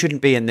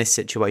shouldn't be in this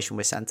situation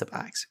with centre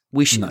backs.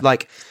 We should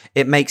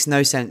it makes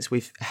no sense.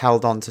 We've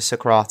held on to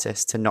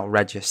Socrates to not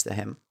register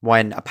him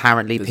when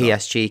apparently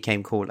PSG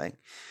came calling.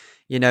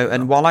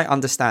 And while I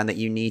understand that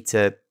you need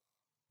to.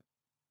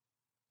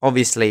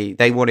 Obviously,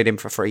 they wanted him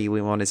for free.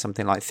 We wanted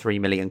something like 3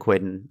 million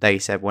quid, and they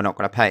said, we're not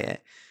going to pay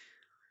it.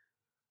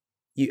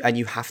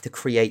 You have to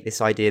create this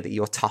idea that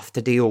you're tough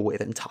to deal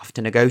with and tough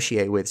to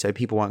negotiate with, so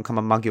people won't come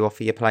and mug you off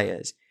for your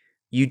players.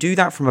 you do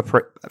that from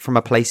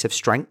a place of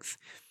strength.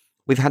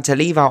 We've had to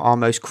leave out our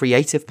most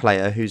creative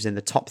player, who's in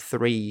the top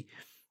 3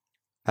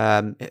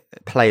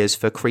 players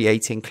for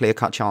creating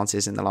clear-cut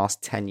chances in the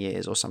last 10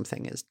 years or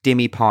something. It's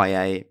Dimi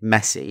Payet,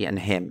 Messi, and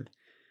him.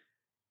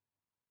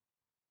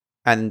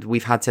 And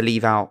we've had to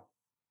leave out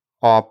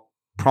our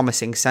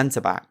promising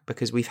centre-back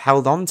because we've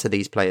held on to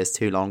these players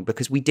too long,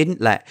 because we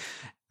didn't let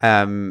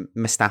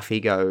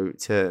Mustafi go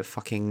to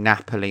fucking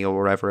Napoli or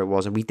wherever it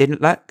was, and we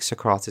didn't let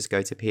Socrates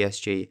go to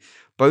PSG.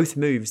 Both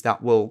moves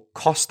that will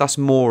cost us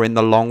more in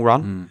the long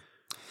run.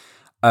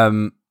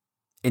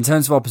 In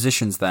terms of our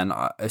positions then,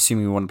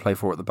 assuming we want to play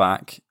 4 at the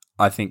back,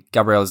 I think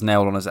Gabriel is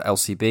nailed on as an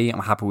LCB.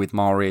 I'm happy with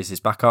Mari as his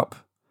backup.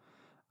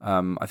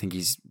 I think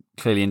he's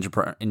clearly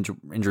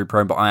injury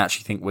prone, but I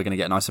actually think we're going to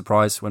get a nice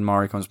surprise when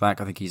Mari comes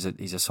back. I think he's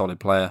a solid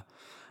player.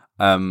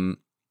 At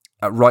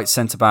right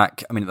centre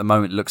back, I mean, at the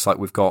moment it looks like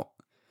we've got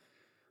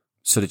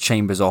sort of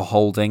Chambers or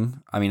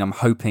Holding. I mean, I'm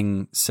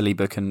hoping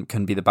Saliba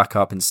can be the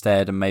backup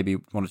instead, and maybe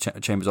one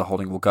of Chambers or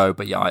Holding will go.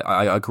 But yeah,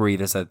 I agree.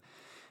 There's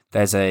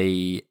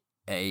a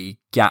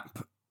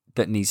gap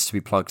that needs to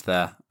be plugged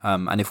there.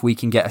 And if we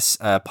can get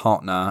a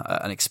partner,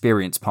 an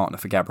experienced partner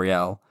for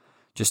Gabriel,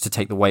 just to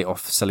take the weight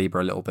off Saliba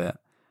a little bit,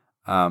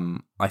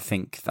 I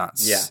think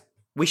that's... Yeah.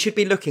 We should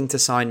be looking to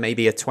sign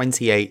maybe a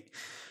 28,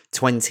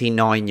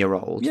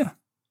 29-year-old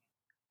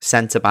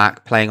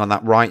centre-back playing on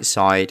that right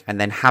side, and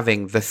then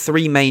having the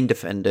 3 main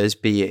defenders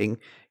being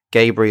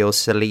Gabriel,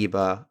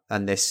 Saliba,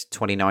 and this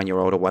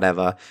 29-year-old or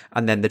whatever,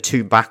 and then the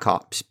 2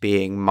 backups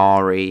being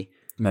Mari...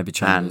 Maybe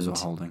Chambers or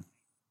Holding.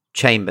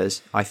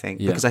 Chambers, I think,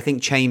 because I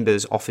think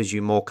Chambers offers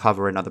you more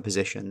cover in other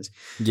positions.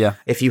 Yeah.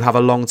 If you have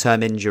a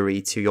long-term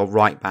injury to your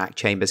right back,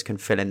 Chambers can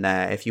fill in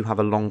there. If you have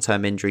a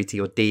long-term injury to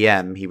your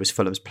DM, he was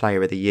Fulham's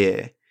Player of the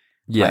Year.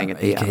 Yeah,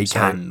 he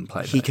can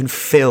play. He can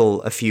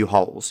fill a few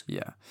holes.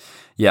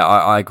 Yeah,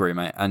 I agree,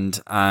 mate.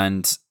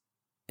 And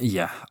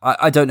yeah,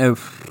 I don't know.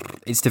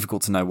 It's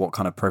difficult to know what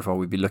kind of profile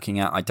we'd be looking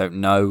at. I don't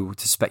know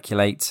to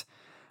speculate.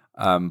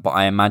 But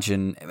I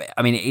imagine,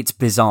 I mean, it's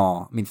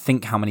bizarre. I mean,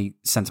 think how many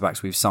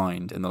centre-backs we've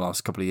signed in the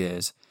last couple of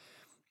years.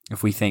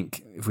 If we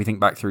think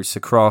back through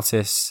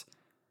Socrates,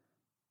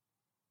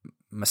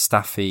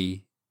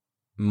 Mustafi,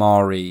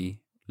 Mari,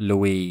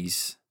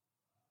 Luiz,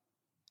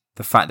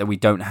 the fact that we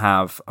don't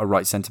have a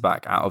right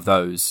centre-back out of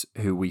those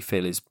who we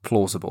feel is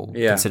plausible,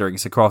 considering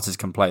Socrates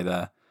can play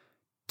there,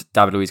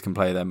 David Luiz can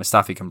play there,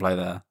 Mustafi can play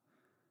there.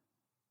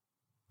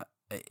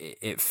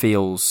 It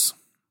feels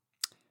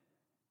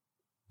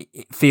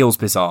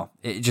bizarre.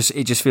 It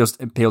just feels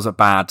like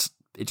bad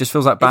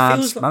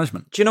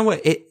management. Do you know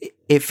what?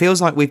 It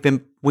feels like we've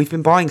been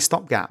buying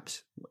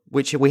stopgaps,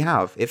 which we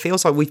have. It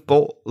feels like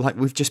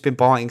we've just been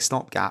buying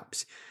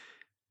stopgaps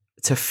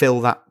to fill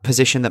that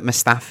position that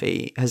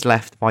Mustafi has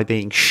left by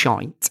being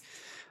shite,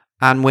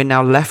 and we're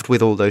now left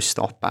with all those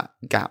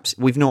stopgaps.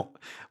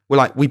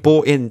 We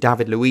bought in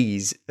David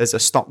Luiz as a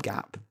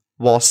stopgap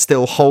while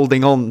still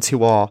holding on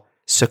to our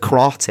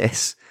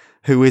Socrates,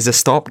 who is a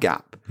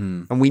stopgap.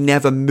 And we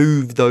never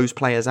moved those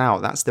players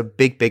out. That's the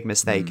big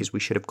mistake, is we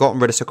should have gotten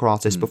rid of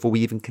Socrates before we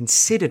even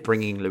considered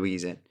bringing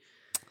Luiz in.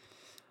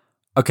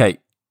 Okay,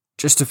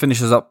 just to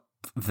finish us up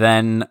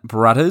then,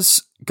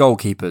 Bradders,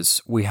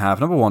 goalkeepers. We have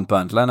number 1,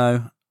 Bernd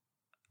Leno,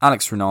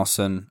 Alex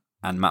Runarsson,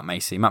 and Matt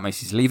Macey. Matt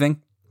Macey's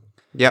leaving.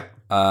 Yep.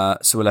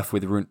 So we're left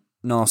with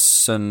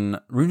Runarsson,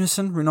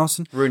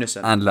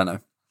 and Leno.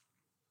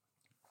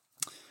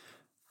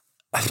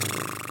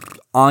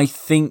 I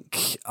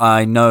think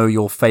I know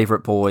your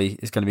favourite boy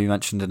is going to be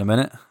mentioned in a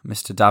minute,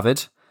 Mr.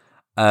 David.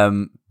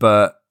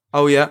 But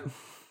oh yeah,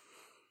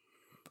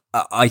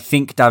 I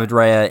think David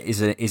Raya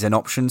is an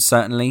option,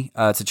 certainly,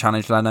 to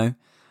challenge Leno.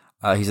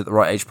 He's at the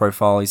right age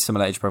profile. He's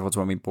similar age profile to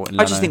when we bought in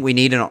Leno. I just think we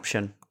need an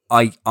option.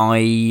 I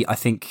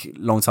think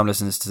long-time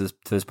listeners to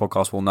this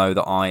podcast will know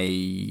that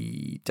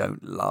I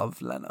don't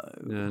love Leno.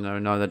 No,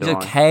 neither do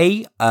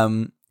I.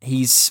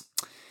 He's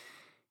okay.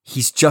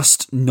 He's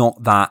just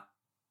not that.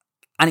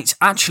 And it's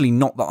actually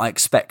not that I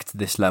expect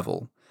this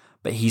level,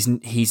 but he's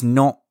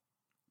not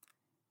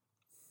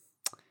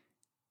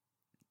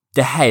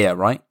De Gea,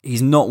 right?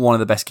 He's not one of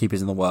the best keepers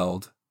in the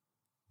world,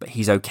 but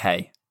he's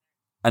okay.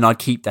 And I'd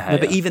keep De Gea. No,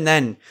 but even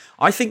then,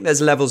 I think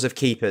there's levels of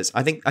keepers.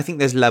 I think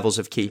there's levels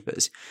of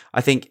keepers. I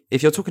think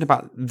if you're talking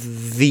about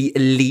the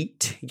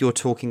elite, you're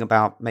talking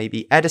about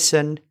maybe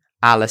Ederson,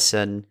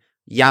 Alisson,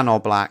 Jan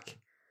Oblak,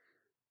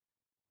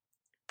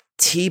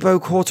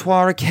 Thibaut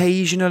Courtois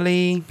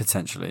occasionally.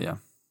 Potentially, yeah.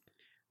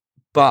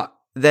 But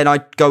then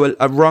I'd go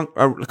a rung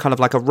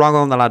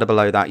on the ladder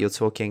below that. You're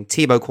talking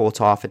Thibaut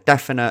Courtois for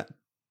definite,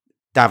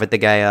 David De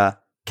Gea,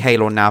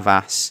 Keylor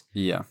Navas.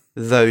 Yeah.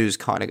 Those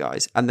kind of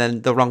guys. And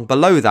then the rung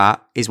below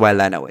that is where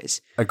Leno is.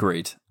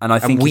 Agreed. And I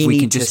think we if we need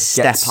can to just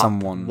step get up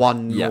someone...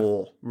 one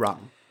more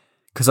rung.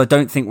 Because I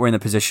don't think we're in a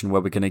position where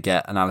we're going to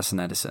get an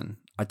Alisson Ederson.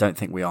 I don't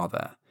think we are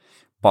there.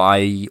 But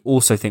I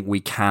also think we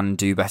can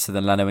do better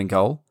than Leno in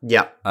goal.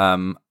 Yeah.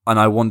 And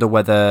I wonder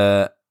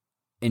whether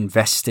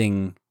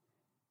investing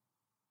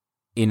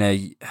in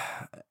a...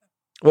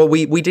 Well,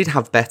 we did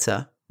have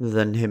better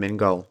than him in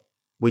goal.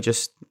 we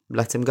just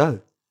let him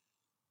go.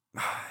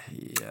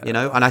 Yeah. You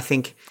know, and I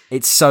think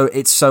it's so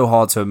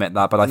hard to admit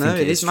that, but I think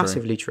it is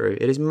massively true.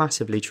 It is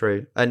massively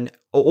true, and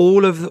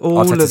all of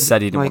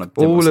said he didn't want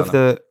to all of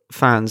the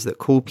fans that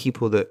call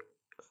people that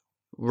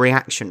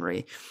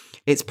reactionary,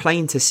 it's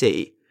plain to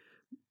see.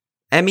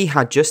 Emi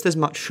had just as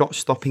much shot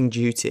stopping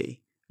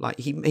duty. Like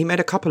he made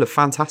a couple of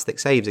fantastic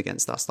saves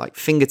against us, like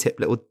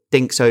fingertip little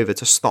dinks over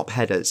to stop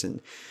headers,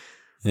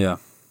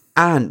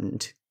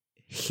 and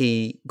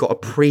he got a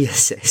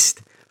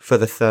pre-assist for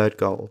the third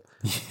goal.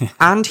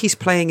 And he's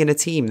playing in a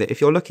team that,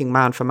 if you're looking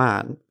man for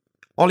man,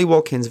 Ollie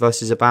Watkins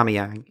versus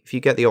Aubameyang, if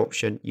you get the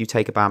option, you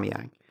take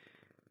Aubameyang.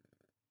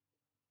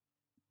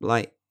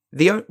 Like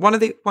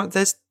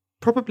there's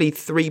probably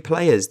 3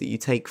 players that you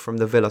take from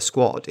the Villa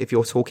squad if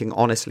you're talking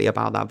honestly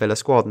about that Villa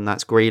squad, and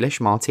that's Grealish,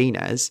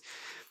 Martinez,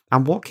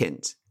 and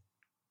Watkins.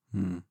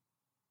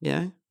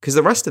 Yeah, because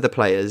the rest of the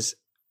players,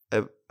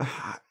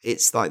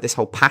 it's like this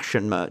whole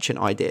passion merchant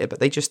idea, but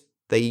they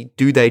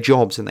do their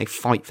jobs and they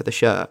fight for the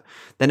shirt.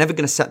 They're never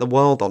going to set the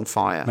world on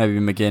fire. Maybe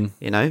McGinn.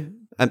 You know?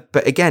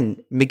 But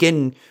again,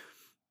 McGinn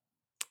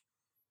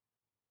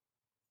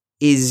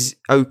is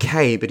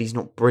okay, but he's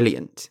not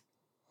brilliant.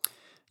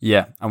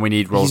 Yeah, and we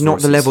need Rolls Royces. He's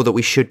not the level that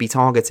we should be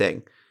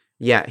targeting.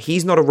 Yeah,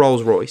 he's not a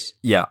Rolls Royce.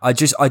 Yeah, I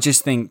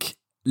just think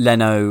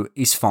Leno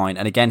is fine.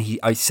 And again,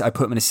 I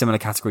put him in a similar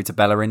category to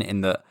Bellerin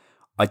in that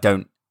I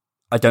don't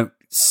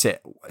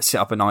sit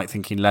up at night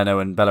thinking Leno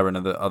and Bellerin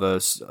are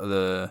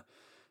the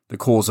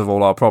cause of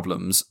all our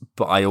problems,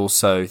 but I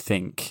also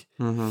think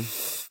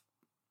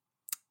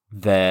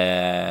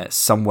they're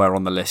somewhere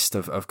on the list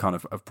of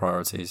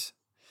priorities.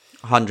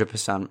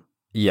 100%.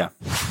 Yeah.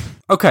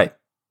 Okay.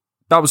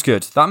 That was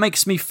good. That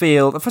makes me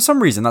feel, for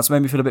some reason, that's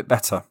made me feel a bit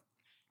better.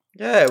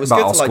 Yeah, it was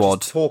good to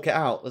just talk it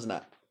out, wasn't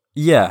it?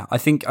 Yeah, I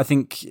think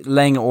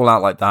laying it all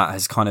out like that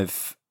has kind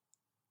of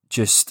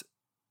just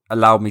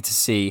allowed me to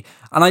see,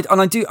 and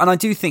I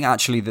do think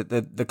actually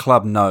that the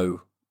club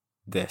know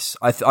this.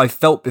 I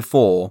felt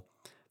before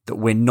that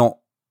we're not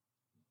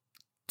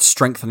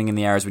strengthening in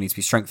the areas we need to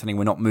be strengthening.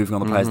 We're not moving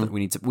on the players that we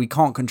need to. We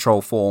can't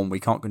control form. We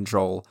can't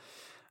control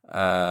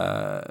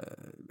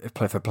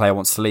if a player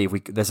wants to leave.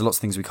 There's lots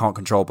of things we can't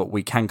control, but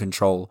we can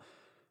control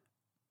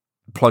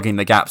plugging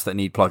the gaps that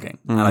need plugging.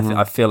 And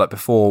I feel like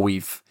before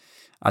we've,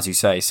 as you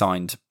say,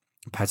 signed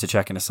Petr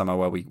Cech in a summer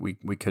where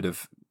we could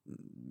have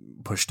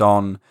pushed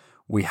on.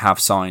 We have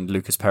signed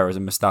Lucas Perez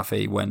and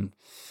Mustafi when,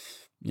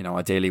 you know,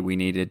 ideally we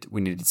needed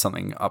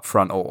something up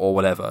front or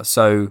whatever.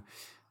 So,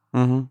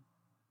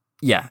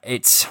 yeah,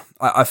 it's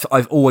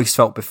I've always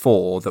felt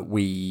before that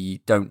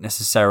we don't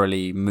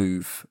necessarily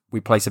move.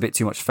 We place a bit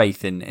too much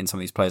faith in some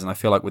of these players, and I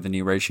feel like with the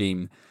new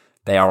regime,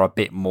 they are a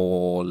bit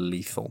more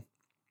lethal.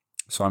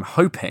 So I'm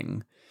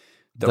hoping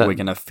that we're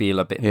going to feel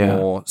a bit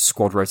more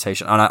squad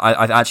rotation, and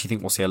I actually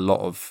think we'll see a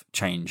lot of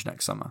change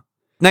next summer.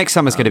 Next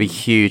summer's going to be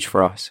huge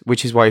for us,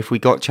 which is why if we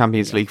got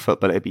Champions League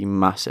football, it'd be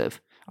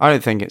massive. I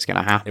don't think it's going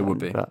to happen. It would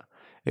be. But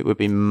it would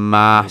be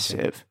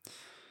massive.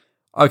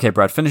 Okay,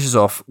 Brad, finish us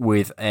off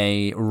with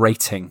a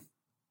rating.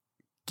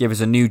 Give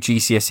us a new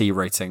GCSE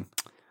rating.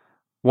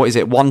 What is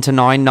it? 1 to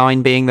 9,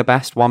 9 being the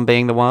best, 1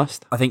 being the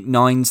worst? I think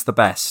 9's the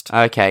best.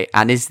 Okay,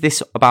 and is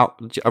this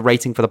about a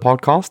rating for the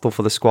podcast or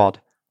for the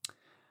squad?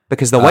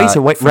 Because the way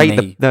to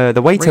rate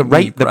the way to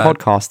rate the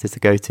podcast is to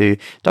go to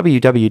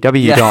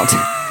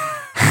www.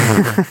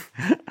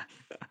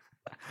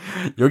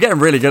 You're getting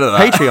really good at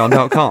that.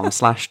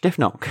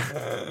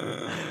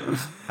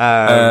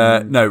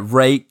 Patreon.com/Diffknock. No,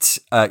 rate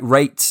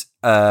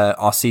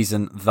our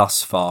season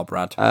thus far,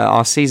 Brad.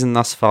 Our season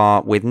thus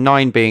far, with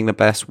 9 being the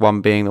best, 1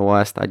 being the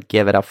worst, I'd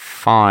give it a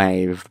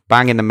 5.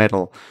 Bang in the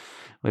middle.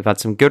 We've had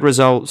some good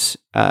results.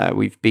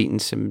 We've beaten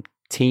some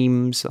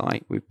teams,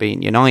 like we've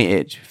beaten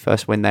United,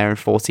 first win there in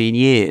 14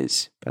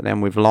 years. But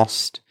then we've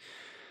lost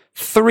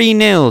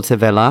 3-0 to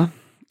Villa,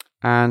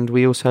 and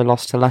we also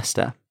lost to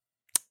Leicester.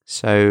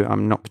 So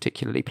I'm not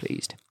particularly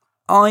pleased.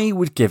 I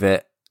would give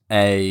it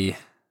a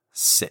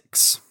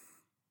 6.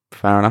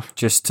 Fair enough.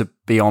 Just to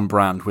be on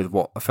brand with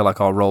what I feel like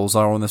our roles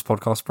are on this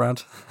podcast,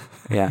 Brad.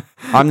 Yeah.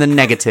 I'm the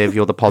negative,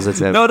 you're the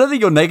positive. No, I don't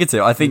think you're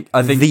negative. I think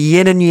the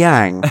yin and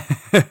yang.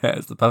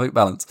 It's the perfect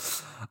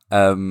balance.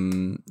 A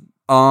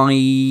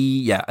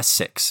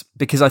 6.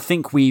 Because I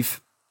think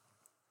we've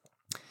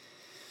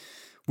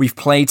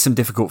played some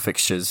difficult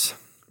fixtures.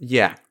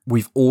 Yeah.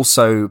 We've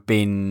also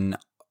been,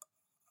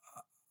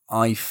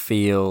 I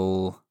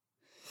feel,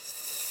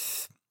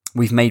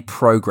 we've made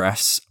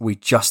progress. We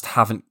just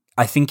haven't.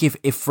 I think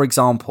if for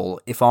example,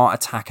 if our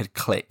attack had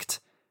clicked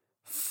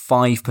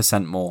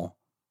 5% more,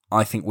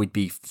 I think we'd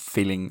be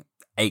feeling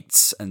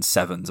 8s and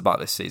 7s about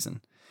this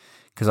season.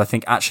 Because I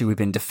think actually we've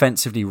been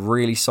defensively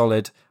really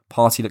solid.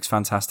 Partey looks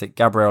fantastic.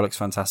 Gabriel looks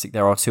fantastic.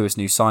 There are 2 as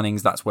new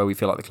signings. That's where we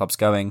feel like the club's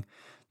going.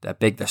 They're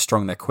big, they're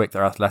strong, they're quick,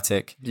 they're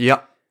athletic.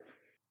 Yep.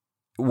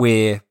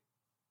 We're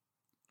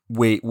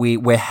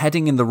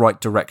heading in the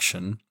right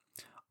direction.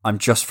 I'm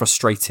just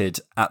frustrated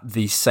at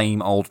the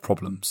same old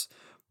problems.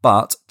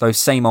 But those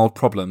same old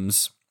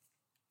problems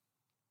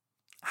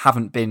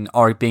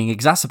are being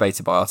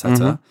exacerbated by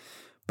Arteta.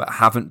 but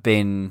haven't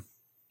been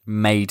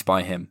made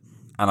by him.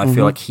 And I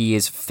feel like he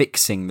is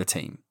fixing the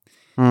team.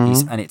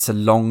 And it's a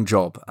long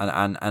job.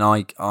 And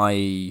I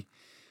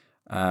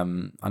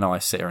know I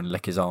sit here and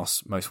lick his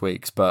ass most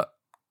weeks, but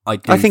I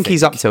think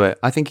he's up to it.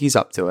 I think he's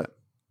up to it.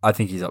 I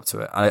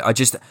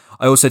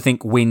also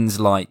think games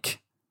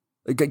like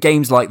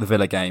the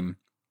Villa game,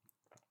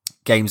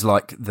 games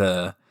like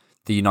the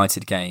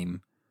United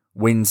game,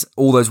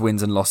 all those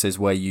wins and losses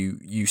where you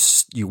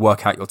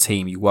work out your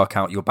team, you work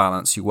out your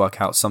balance, you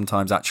work out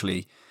sometimes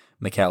actually,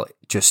 Mikel,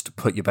 just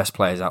put your best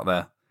players out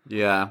there.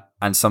 Yeah.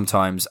 And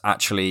sometimes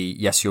actually,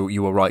 yes,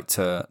 you were right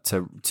to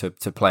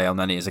play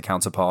Elneny as a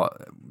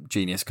counterpart,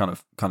 genius kind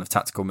of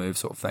tactical move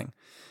sort of thing.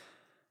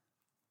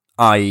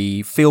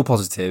 I feel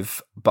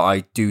positive, but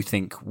I do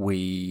think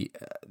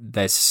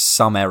there's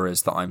some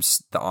errors that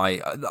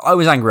I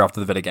was angry after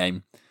the Villa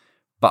game,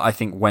 but I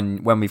think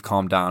when we've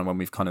calmed down, when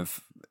we've kind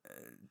of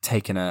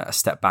taken a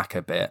step back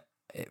a bit,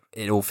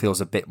 it all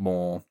feels a bit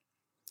more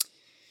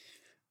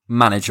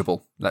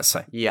manageable, let's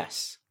say.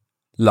 Yes.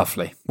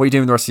 Lovely. What are you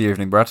doing the rest of the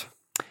evening, Brad?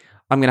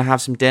 I'm going to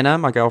have some dinner.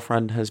 My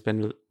girlfriend has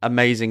been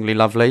amazingly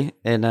lovely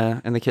in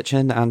the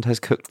kitchen and has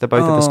cooked the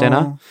both of us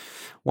dinner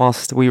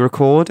whilst we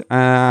record.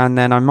 And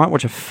then I might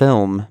watch a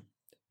film.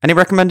 Any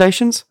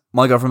recommendations?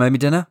 My girlfriend made me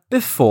dinner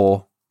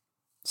before,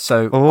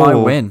 so I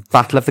win.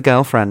 Battle of the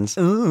girlfriends.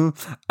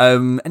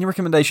 Any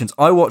recommendations?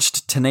 I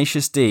watched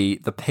Tenacious D,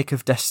 The Pick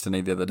of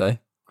Destiny the other day.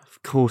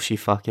 Of course you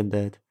fucking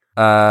did.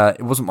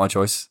 It wasn't my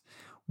choice.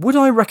 Would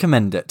I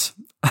recommend it?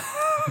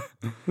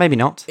 Maybe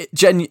not.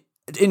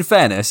 In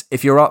fairness,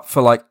 if you're up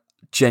for like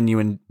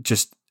genuine,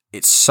 just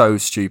it's so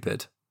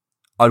stupid,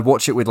 I'd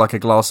watch it with like a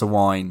glass of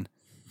wine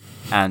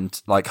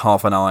and like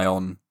half an eye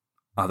on,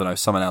 I don't know,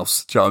 someone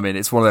else. Do you know what I mean?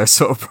 It's one of those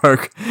sort of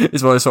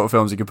it's one of those sort of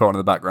films you can put on in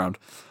the background.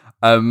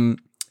 Have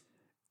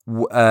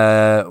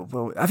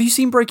you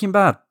seen Breaking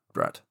Bad,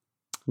 Brad?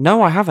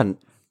 No, I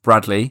haven't.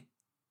 Bradley,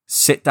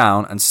 sit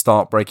down and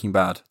start Breaking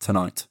Bad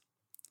tonight.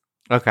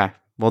 Okay,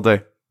 we'll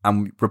do.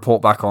 And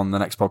report back on the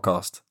next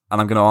podcast. And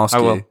I'm going to ask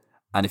you,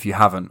 and if you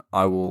haven't,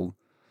 I will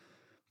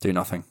do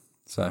nothing.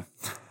 So,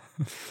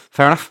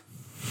 fair enough.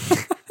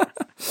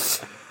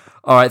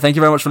 All right, thank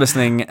you very much for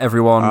listening,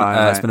 everyone.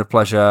 It's been a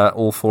pleasure.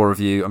 All four of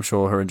you, I'm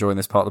sure, who are enjoying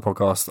this part of the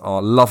podcast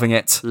are loving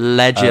it.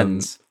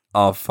 Legends.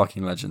 Are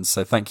fucking legends.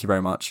 So thank you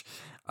very much.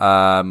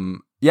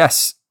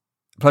 Yes,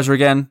 pleasure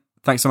again.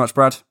 Thanks so much,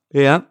 Brad.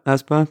 Yeah,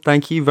 Asper.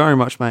 Thank you very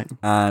much, mate.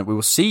 And we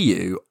will see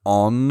you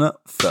on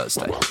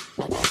Thursday.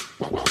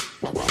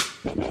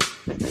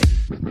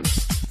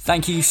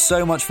 Thank you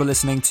so much for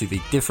listening to the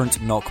Different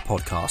Knock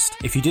podcast.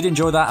 If you did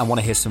enjoy that and want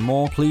to hear some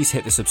more, please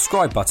hit the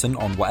subscribe button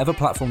on whatever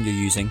platform you're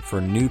using for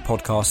a new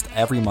podcast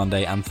every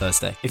Monday and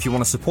Thursday. If you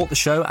want to support the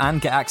show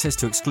and get access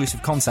to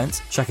exclusive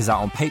content, check us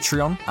out on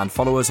Patreon and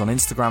follow us on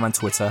Instagram and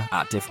Twitter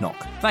at DiffKnock.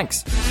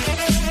 Thanks.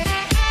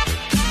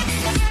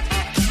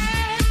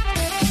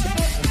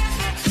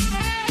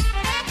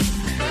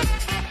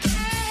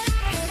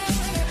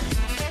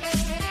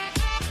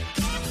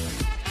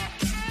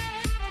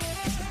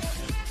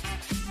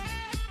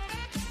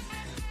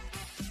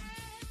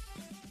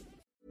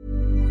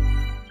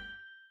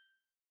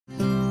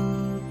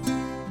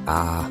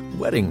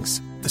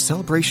 Weddings. The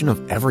celebration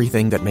of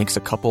everything that makes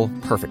a couple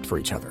perfect for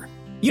each other.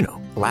 You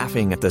know,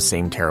 laughing at the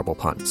same terrible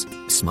puns.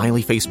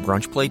 Smiley face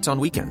brunch plates on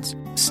weekends.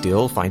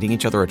 Still finding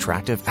each other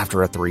attractive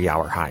after a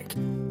 3-hour hike.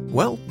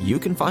 Well, you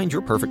can find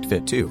your perfect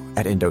fit too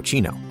at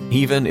Indochino,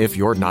 even if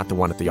you're not the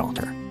one at the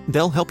altar.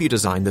 They'll help you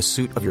design the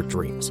suit of your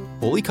dreams,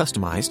 fully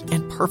customized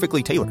and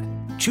perfectly tailored.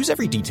 Choose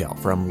every detail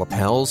from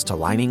lapels to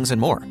linings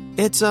and more.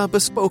 It's a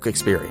bespoke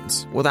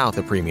experience without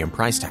the premium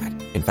price tag.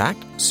 In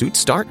fact, suits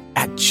start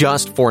at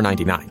just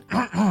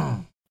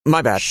 $4.99.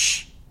 My bad.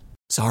 Shh.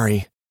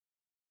 Sorry.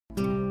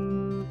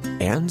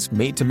 And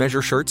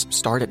made-to-measure shirts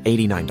start at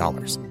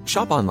 $89.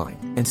 Shop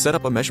online and set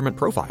up a measurement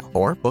profile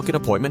or book an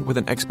appointment with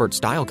an expert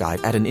style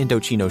guide at an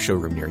Indochino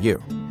showroom near you.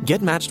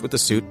 Get matched with a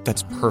suit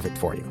that's perfect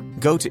for you.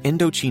 Go to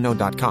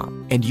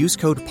Indochino.com and use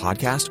code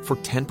PODCAST for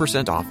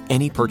 10% off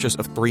any purchase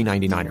of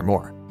 $3.99 or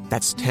more.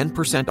 That's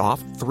 10%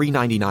 off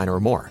 $3.99 or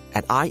more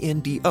at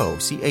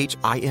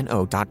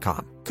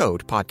INDOCHINO.com.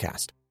 Code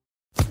PODCAST.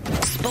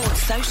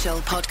 Sports Social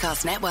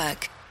Podcast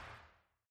Network.